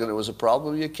big dog and it was a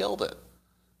problem, you killed it.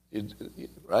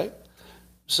 Right?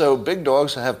 So big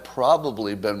dogs have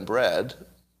probably been bred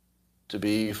to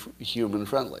be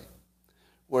human-friendly,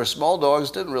 where small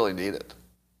dogs didn't really need it.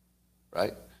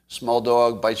 Right? Small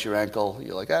dog bites your ankle,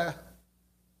 you're like, ah.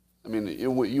 I mean,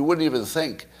 you wouldn't even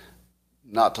think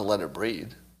not to let it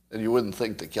breed, and you wouldn't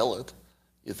think to kill it.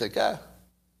 You think, ah,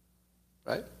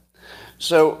 right?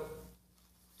 So,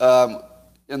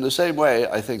 in the same way,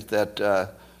 I think that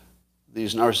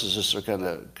these narcissists are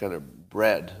kind of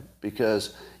bred,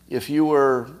 because if you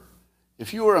were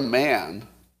a man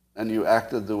and you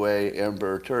acted the way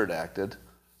Amber Turd acted,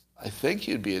 I think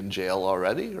you'd be in jail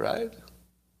already, right?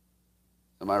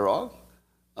 Am I wrong?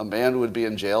 A man would be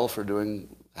in jail for doing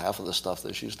half of the stuff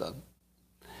that she's done.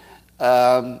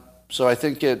 So I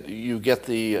think you get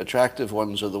the attractive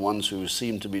ones are the ones who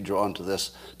seem to be drawn to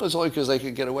this, but it's only because they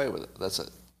can get away with it. That's it.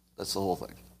 That's the whole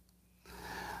thing.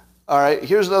 All right,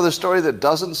 here's another story that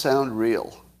doesn't sound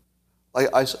real. Like,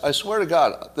 I swear to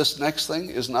God, this next thing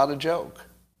is not a joke.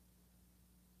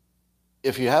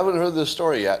 If you haven't heard this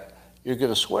story yet, you're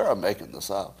going to swear I'm making this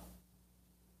up.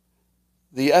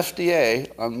 The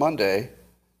FDA on Monday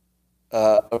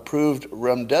approved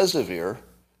remdesivir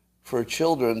for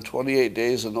children 28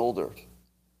 days and older.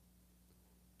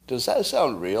 Does that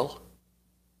sound real?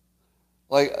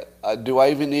 Like, do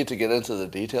I even need to get into the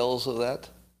details of that?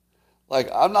 Like,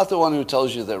 I'm not the one who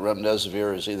tells you that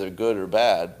remdesivir is either good or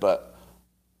bad, but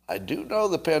I do know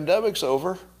the pandemic's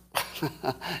over.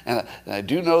 and I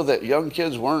do know that young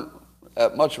kids weren't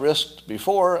at much risk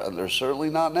before, and they're certainly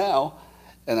not now.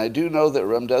 And I do know that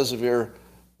remdesivir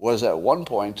was at one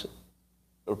point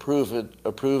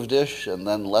approved-ish and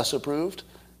then less approved,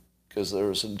 because there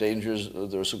were some dangers,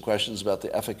 there were some questions about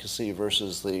the efficacy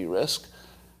versus the risk.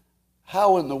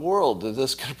 How in the world did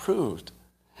this get approved?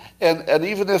 And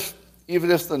even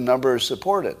if the numbers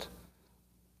support it,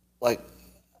 like,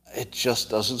 it just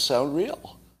doesn't sound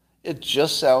real. It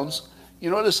just sounds, you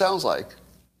know what it sounds like?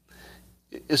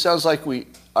 It sounds like we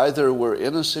either we're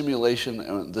in a simulation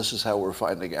and this is how we're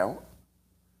finding out,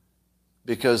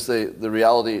 because the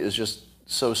reality is just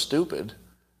so stupid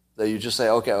that you just say,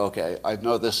 okay, I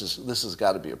know this has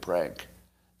got to be a prank.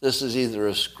 This is either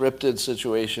a scripted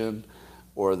situation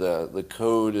or the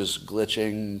code is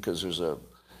glitching because there's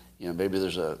maybe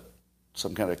there's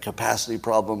some kind of capacity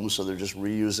problem, so they're just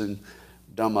reusing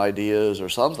dumb ideas or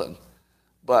something.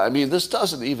 But I mean, this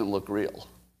doesn't even look real.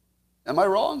 Am I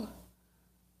wrong?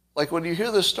 Like, when you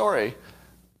hear this story,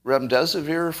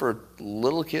 remdesivir for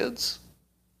little kids?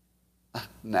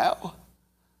 Now?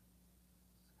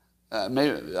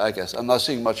 Maybe, I guess. I'm not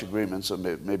seeing much agreement, so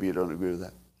maybe you don't agree with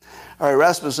that. All right,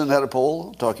 Rasmussen had a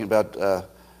poll talking about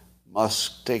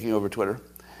Musk taking over Twitter.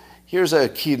 Here's a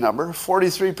key number.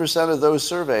 43% of those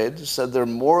surveyed said they're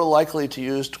more likely to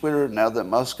use Twitter now that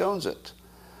Musk owns it,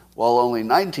 while only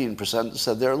 19%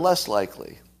 said they're less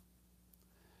likely.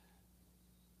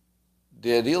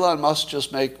 Did Elon Musk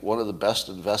just make one of the best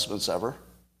investments ever?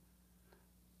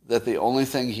 That the only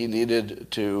thing he needed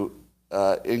to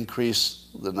increase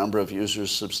the number of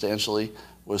users substantially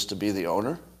was to be the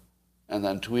owner, and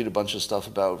then tweet a bunch of stuff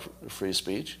about free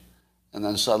speech, and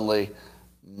then suddenly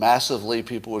massively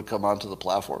people would come onto the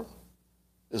platform?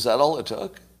 Is that all it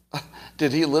took?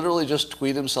 Did he literally just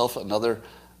tweet himself another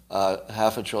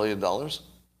 $500 billion?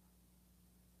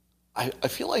 I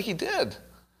feel like he did.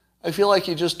 I feel like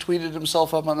he just tweeted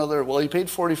himself up another, well, he paid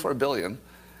 $44 billion.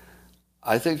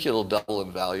 I think it'll double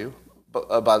in value.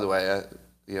 But by the way,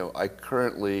 I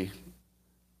currently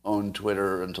own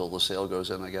Twitter until the sale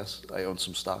goes in, I guess. I own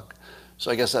some stock.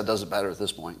 So I guess that doesn't matter at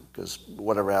this point, because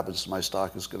whatever happens to my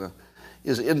stock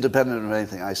is independent of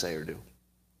anything I say or do.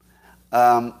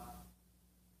 But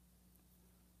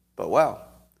wow.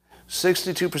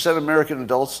 62% of American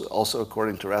adults, also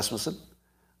according to Rasmussen,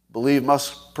 believe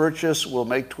Musk's purchase will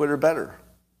make Twitter better.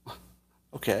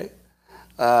 Okay.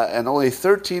 And only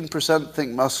 13%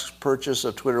 think Musk's purchase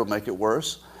of Twitter will make it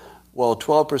worse, while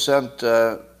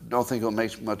 12% don't think it'll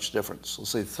make much difference. We'll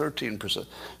say 13%.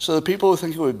 So the people who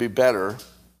think it would be better,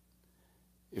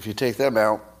 if you take them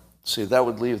out, see, that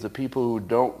would leave the people who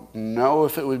don't know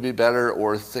if it would be better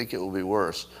or think it will be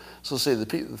worse. So say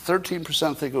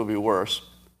 13% think it will be worse,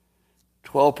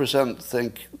 12%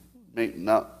 think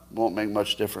won't make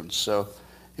much difference. So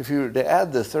if you were to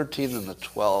add the 13 and the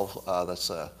 12,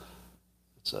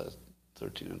 it's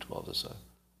 13 and 12, it's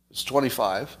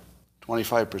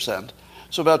 25%.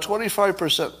 So about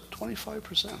 25%,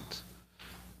 25%.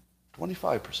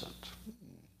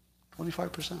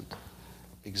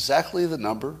 exactly the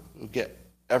number who get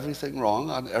everything wrong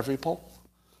on every poll.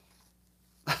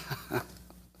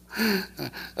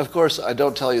 Of course, I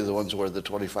don't tell you the ones where the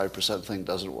 25% thing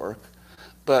doesn't work,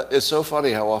 but it's so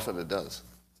funny how often it does.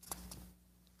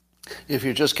 If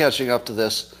you're just catching up to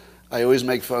this, I always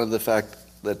make fun of the fact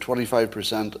that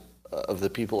 25% of the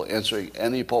people answering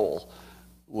any poll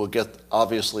will get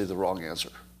obviously the wrong answer.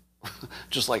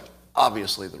 Just like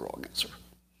obviously the wrong answer.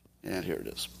 And here it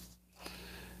is.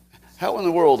 How in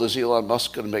the world is Elon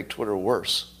Musk going to make Twitter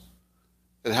worse?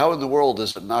 And how in the world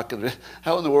is it not going to?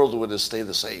 How in the world would it stay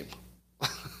the same?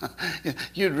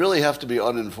 You'd really have to be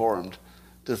uninformed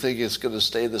to think it's going to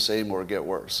stay the same or get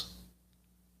worse.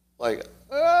 Like,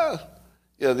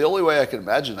 the only way I can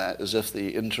imagine that is if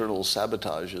the internal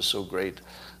sabotage is so great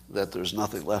that there's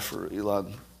nothing left for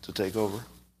Elon to take over.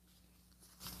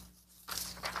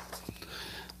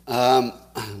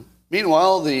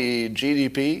 Meanwhile, the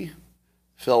GDP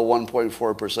fell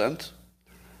 1.4%.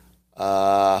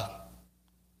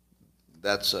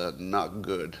 That's not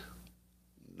good.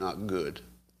 Not good.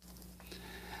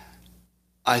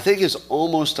 I think it's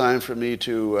almost time for me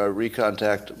to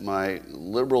recontact my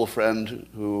liberal friend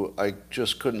who I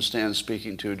just couldn't stand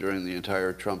speaking to during the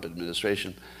entire Trump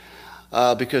administration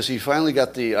because he finally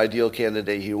got the ideal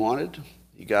candidate he wanted.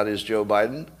 He got his Joe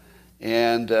Biden,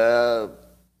 and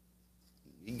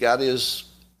he got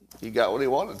what he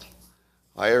wanted.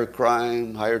 Higher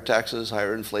crime, higher taxes,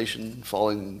 higher inflation,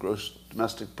 falling gross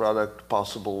domestic product,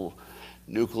 possible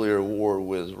nuclear war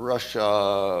with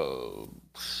Russia.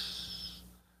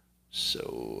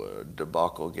 So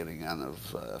debacle getting out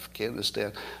of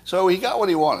Afghanistan. So he got what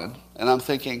he wanted, and I'm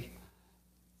thinking,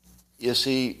 is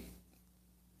he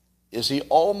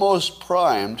almost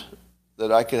primed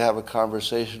that I could have a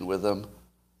conversation with him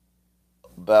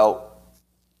about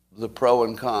the pro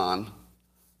and con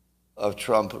of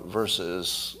Trump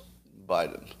versus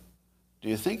Biden? Do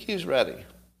you think he's ready?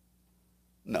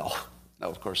 No,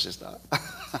 of course he's not.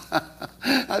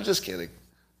 I'm just kidding.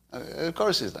 Of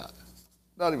course he's not.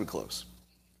 Not even close.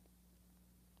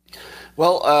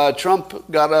 Well,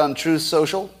 Trump got on Truth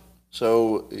Social,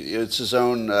 so it's his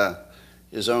own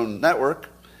network.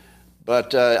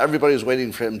 But everybody was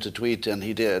waiting for him to tweet, and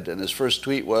he did. And his first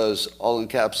tweet was, all in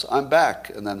caps, "I'm back,"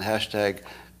 and then hashtag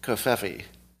Kafefi.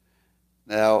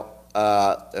 Now,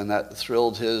 and that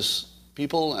thrilled his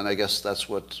people, and I guess that's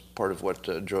part of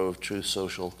what drove Truth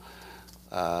Social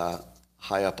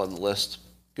high up on the list,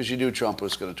 because you knew Trump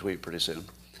was going to tweet pretty soon.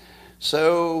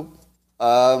 So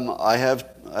I have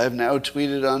now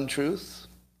tweeted on Truth.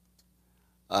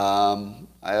 I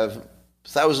have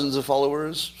thousands of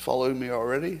followers following me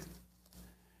already,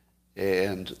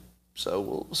 and so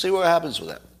we'll see what happens with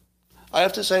that. I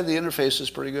have to say the interface is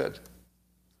pretty good.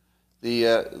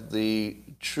 The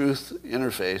Truth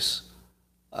interface,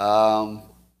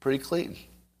 pretty clean,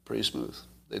 pretty smooth.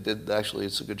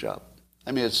 It's a good job.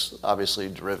 I mean, it's obviously a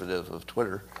derivative of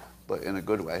Twitter, but in a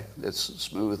good way. It's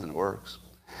smooth and it works.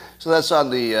 So that's on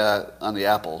the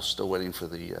Apple. Still waiting for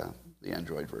the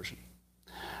Android version.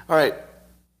 All right.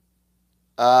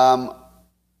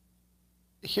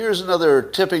 Here's another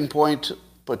tipping point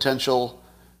potential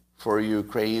for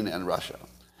Ukraine and Russia.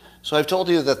 So I've told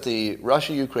you that the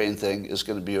Russia-Ukraine thing is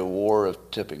going to be a war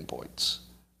of tipping points.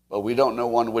 But we don't know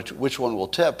which one will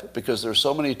tip because there's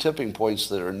so many tipping points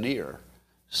that are near,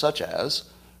 such as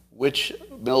which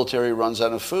military runs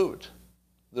out of food.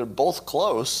 They're both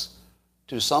close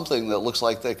to something that looks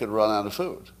like they could run out of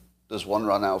food. Does one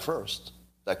run out first?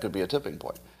 That could be a tipping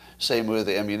point. Same with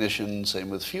ammunition, same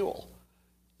with fuel.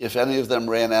 If any of them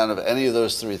ran out of any of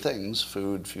those three things,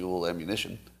 food, fuel,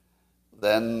 ammunition,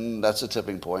 then that's a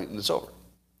tipping point and it's over.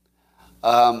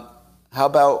 How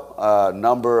about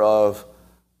number of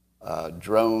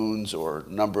drones or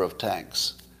number of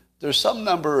tanks? There's some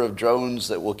number of drones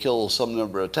that will kill some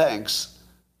number of tanks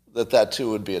that too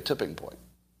would be a tipping point,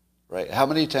 right? How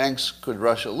many tanks could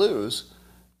Russia lose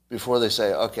before they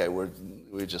say, okay,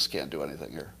 we just can't do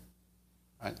anything here,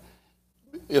 right?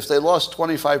 If they lost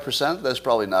 25%, that's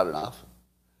probably not enough.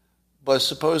 But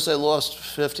suppose they lost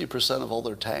 50% of all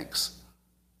their tanks.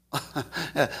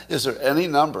 Is there any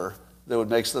number that would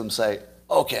make them say,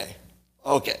 okay,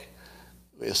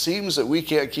 it seems that we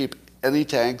can't keep any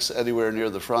tanks anywhere near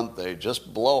the front, they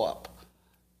just blow up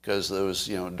because those,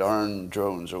 darn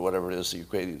drones or whatever it is the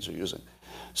Ukrainians are using.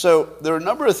 So there are a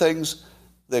number of things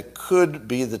that could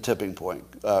be the tipping point.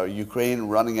 Ukraine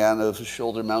running out of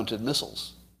shoulder-mounted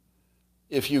missiles.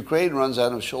 If Ukraine runs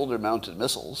out of shoulder-mounted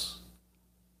missiles,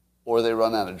 or they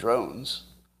run out of drones,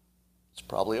 it's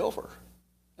probably over.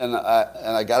 And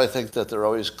I got to think that they're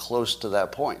always close to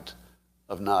that point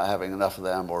of not having enough of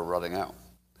them or running out.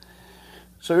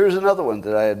 So here's another one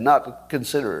that I had not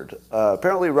considered.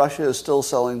 Apparently Russia is still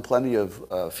selling plenty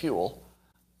of fuel,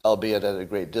 albeit at a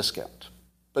great discount.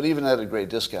 But even at a great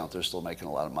discount, they're still making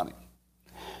a lot of money.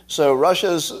 So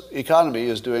Russia's economy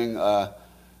is doing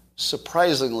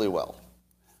surprisingly well.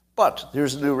 But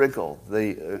here's a new wrinkle.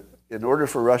 In order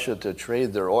for Russia to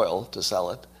trade their oil, to sell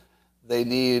it, they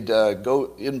need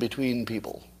go in between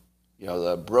people. You know,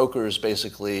 the brokers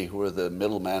basically, who are the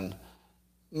middlemen,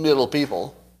 middle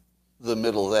people, the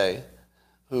middle they,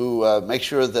 who make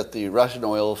sure that the Russian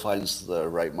oil finds the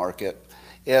right market.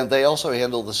 And they also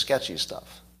handle the sketchy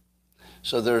stuff.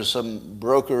 So there's some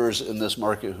brokers in this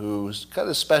market who kind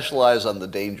of specialize on the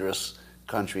dangerous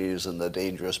countries and the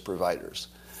dangerous providers.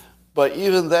 But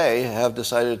even they have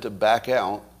decided to back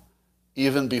out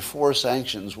even before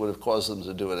sanctions would have caused them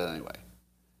to do it anyway.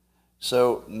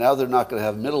 So now they're not going to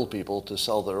have middle people to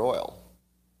sell their oil.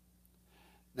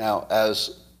 Now,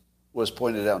 as was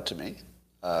pointed out to me,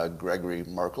 Gregory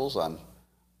Markles on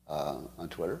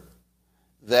Twitter,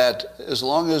 that as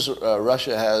long as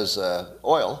Russia has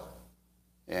oil,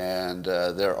 and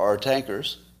there are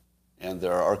tankers, and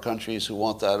there are countries who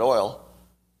want that oil,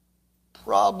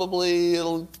 probably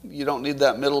you don't need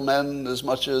that middleman as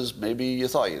much as maybe you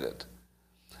thought you did.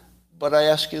 But I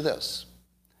ask you this.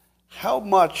 How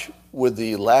much would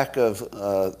the lack of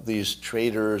these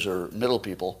traders or middle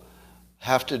people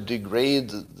have to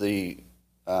degrade the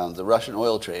Russian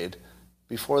oil trade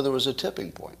before there was a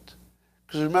tipping point?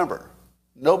 Because remember,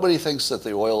 nobody thinks that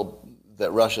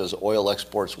Russia's oil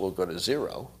exports will go to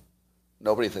zero.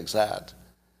 Nobody thinks that.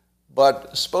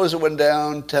 But suppose it went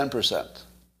down 10%.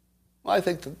 Well, I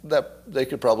think that they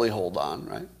could probably hold on,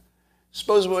 right?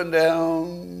 Suppose it went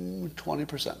down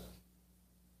 20%.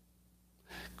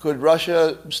 Could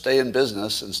Russia stay in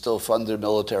business and still fund their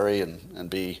military and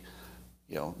be,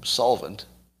 solvent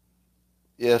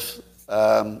if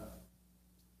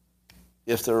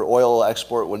their oil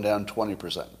export went down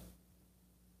 20%?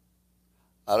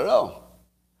 I don't know.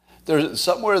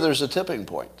 There's a tipping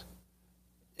point.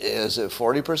 Is it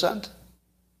 40%?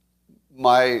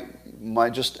 My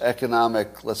just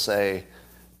economic, let's say,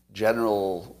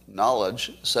 general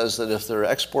knowledge says that if their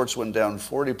exports went down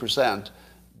 40%,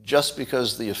 just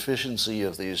because the efficiency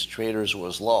of these traders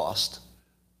was lost,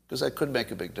 because that could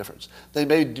make a big difference. They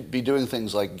may be doing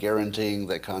things like guaranteeing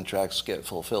that contracts get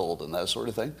fulfilled and that sort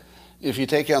of thing. If you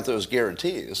take out those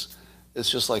guarantees,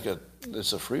 it's just like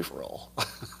it's a free-for-all.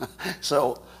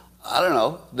 So, I don't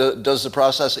know. Does the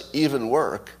process even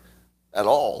work at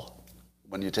all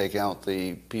when you take out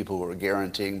the people who are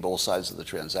guaranteeing both sides of the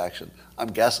transaction? I'm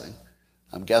guessing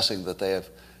that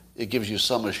it gives you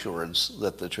some assurance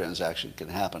that the transaction can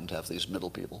happen to have these middle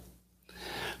people.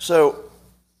 So,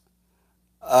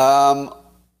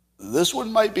 this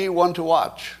one might be one to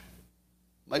watch.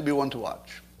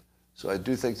 So I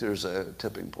do think there's a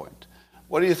tipping point.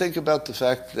 What do you think about the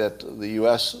fact that the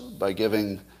U.S., by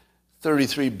giving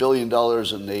 $33 billion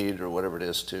in aid or whatever it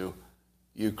is to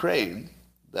Ukraine,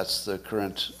 that's the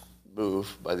current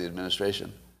move by the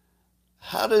administration,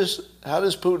 how does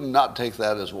Putin not take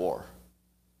that as war?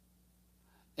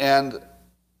 And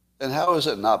how has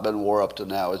it not been war up to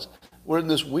now? We're in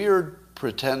this weird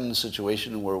pretend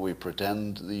situation where we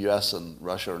pretend the U.S. and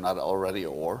Russia are not already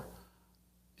at war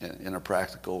in a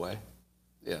practical way.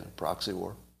 Yeah, proxy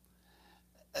war.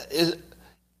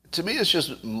 To me, it's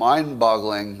just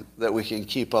mind-boggling that we can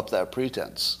keep up that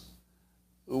pretense.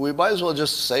 We might as well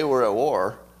just say we're at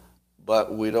war,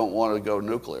 but we don't want to go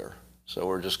nuclear. So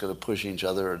we're just going to push each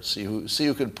other and see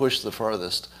who can push the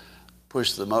farthest,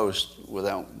 push the most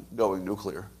without going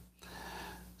nuclear.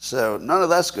 So none of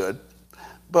that's good.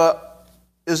 But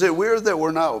is it weird that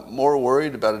we're not more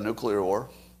worried about a nuclear war?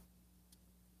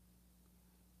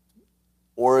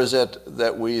 Or is it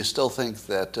that we still think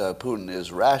that Putin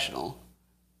is rational,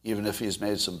 even if he's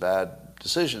made some bad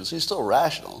decisions? He's still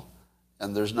rational,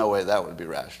 and there's no way that would be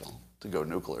rational, to go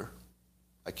nuclear.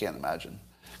 I can't imagine.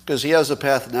 Because he has a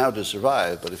path now to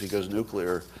survive, but if he goes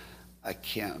nuclear, I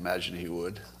can't imagine he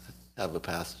would have a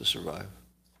path to survive.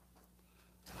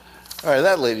 All right,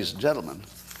 that, ladies and gentlemen,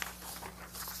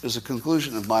 is the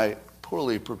conclusion of my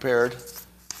poorly prepared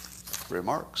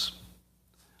remarks.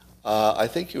 I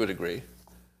think you would agree.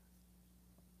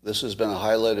 This has been a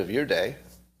highlight of your day,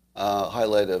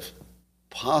 highlight of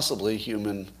possibly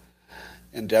human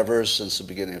endeavors since the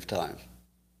beginning of time.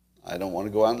 I don't want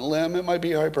to go out on a limb. It might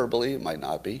be hyperbole. It might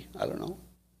not be. I don't know.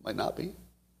 Might not be.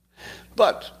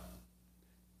 But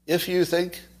if you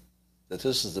think that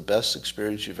this is the best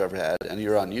experience you've ever had and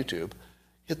you're on YouTube,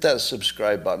 hit that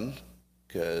subscribe button,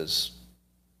 because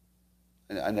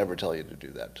I never tell you to do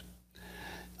that.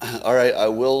 All right, I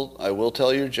will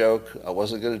tell you a joke. I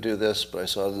wasn't going to do this, but I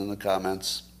saw it in the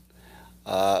comments.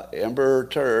 Amber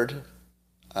Turd,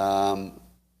 um,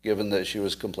 given that she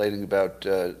was complaining about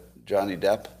Johnny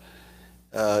Depp,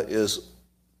 is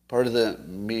part of the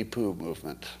Me Poo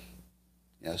movement.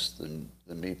 Yes,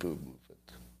 the Me Poo movement.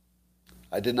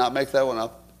 I did not make that one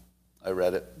up. I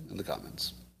read it in the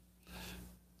comments.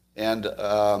 And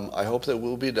I hope that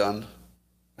we'll be done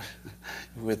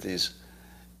with these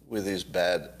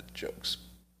bad jokes.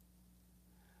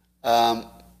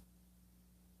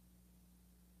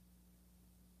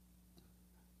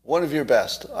 One of your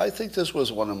best. I think this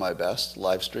was one of my best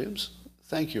live streams.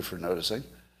 Thank you for noticing.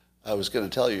 I was going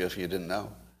to tell you if you didn't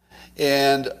know.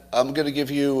 And I'm going to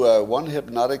give you one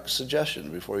hypnotic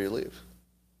suggestion before you leave.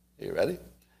 Are you ready?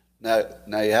 Now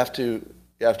you have to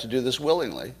do this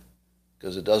willingly,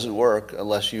 because it doesn't work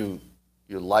unless you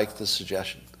like the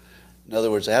suggestion. In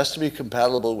other words, it has to be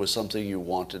compatible with something you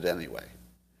wanted anyway.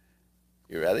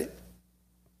 You ready?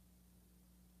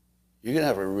 You're going to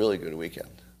have a really good weekend.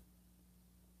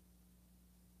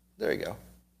 There you go.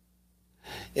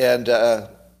 And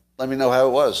let me know how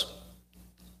it was.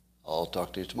 I'll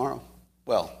talk to you tomorrow.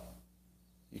 Well,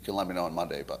 you can let me know on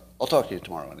Monday, but I'll talk to you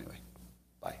tomorrow anyway.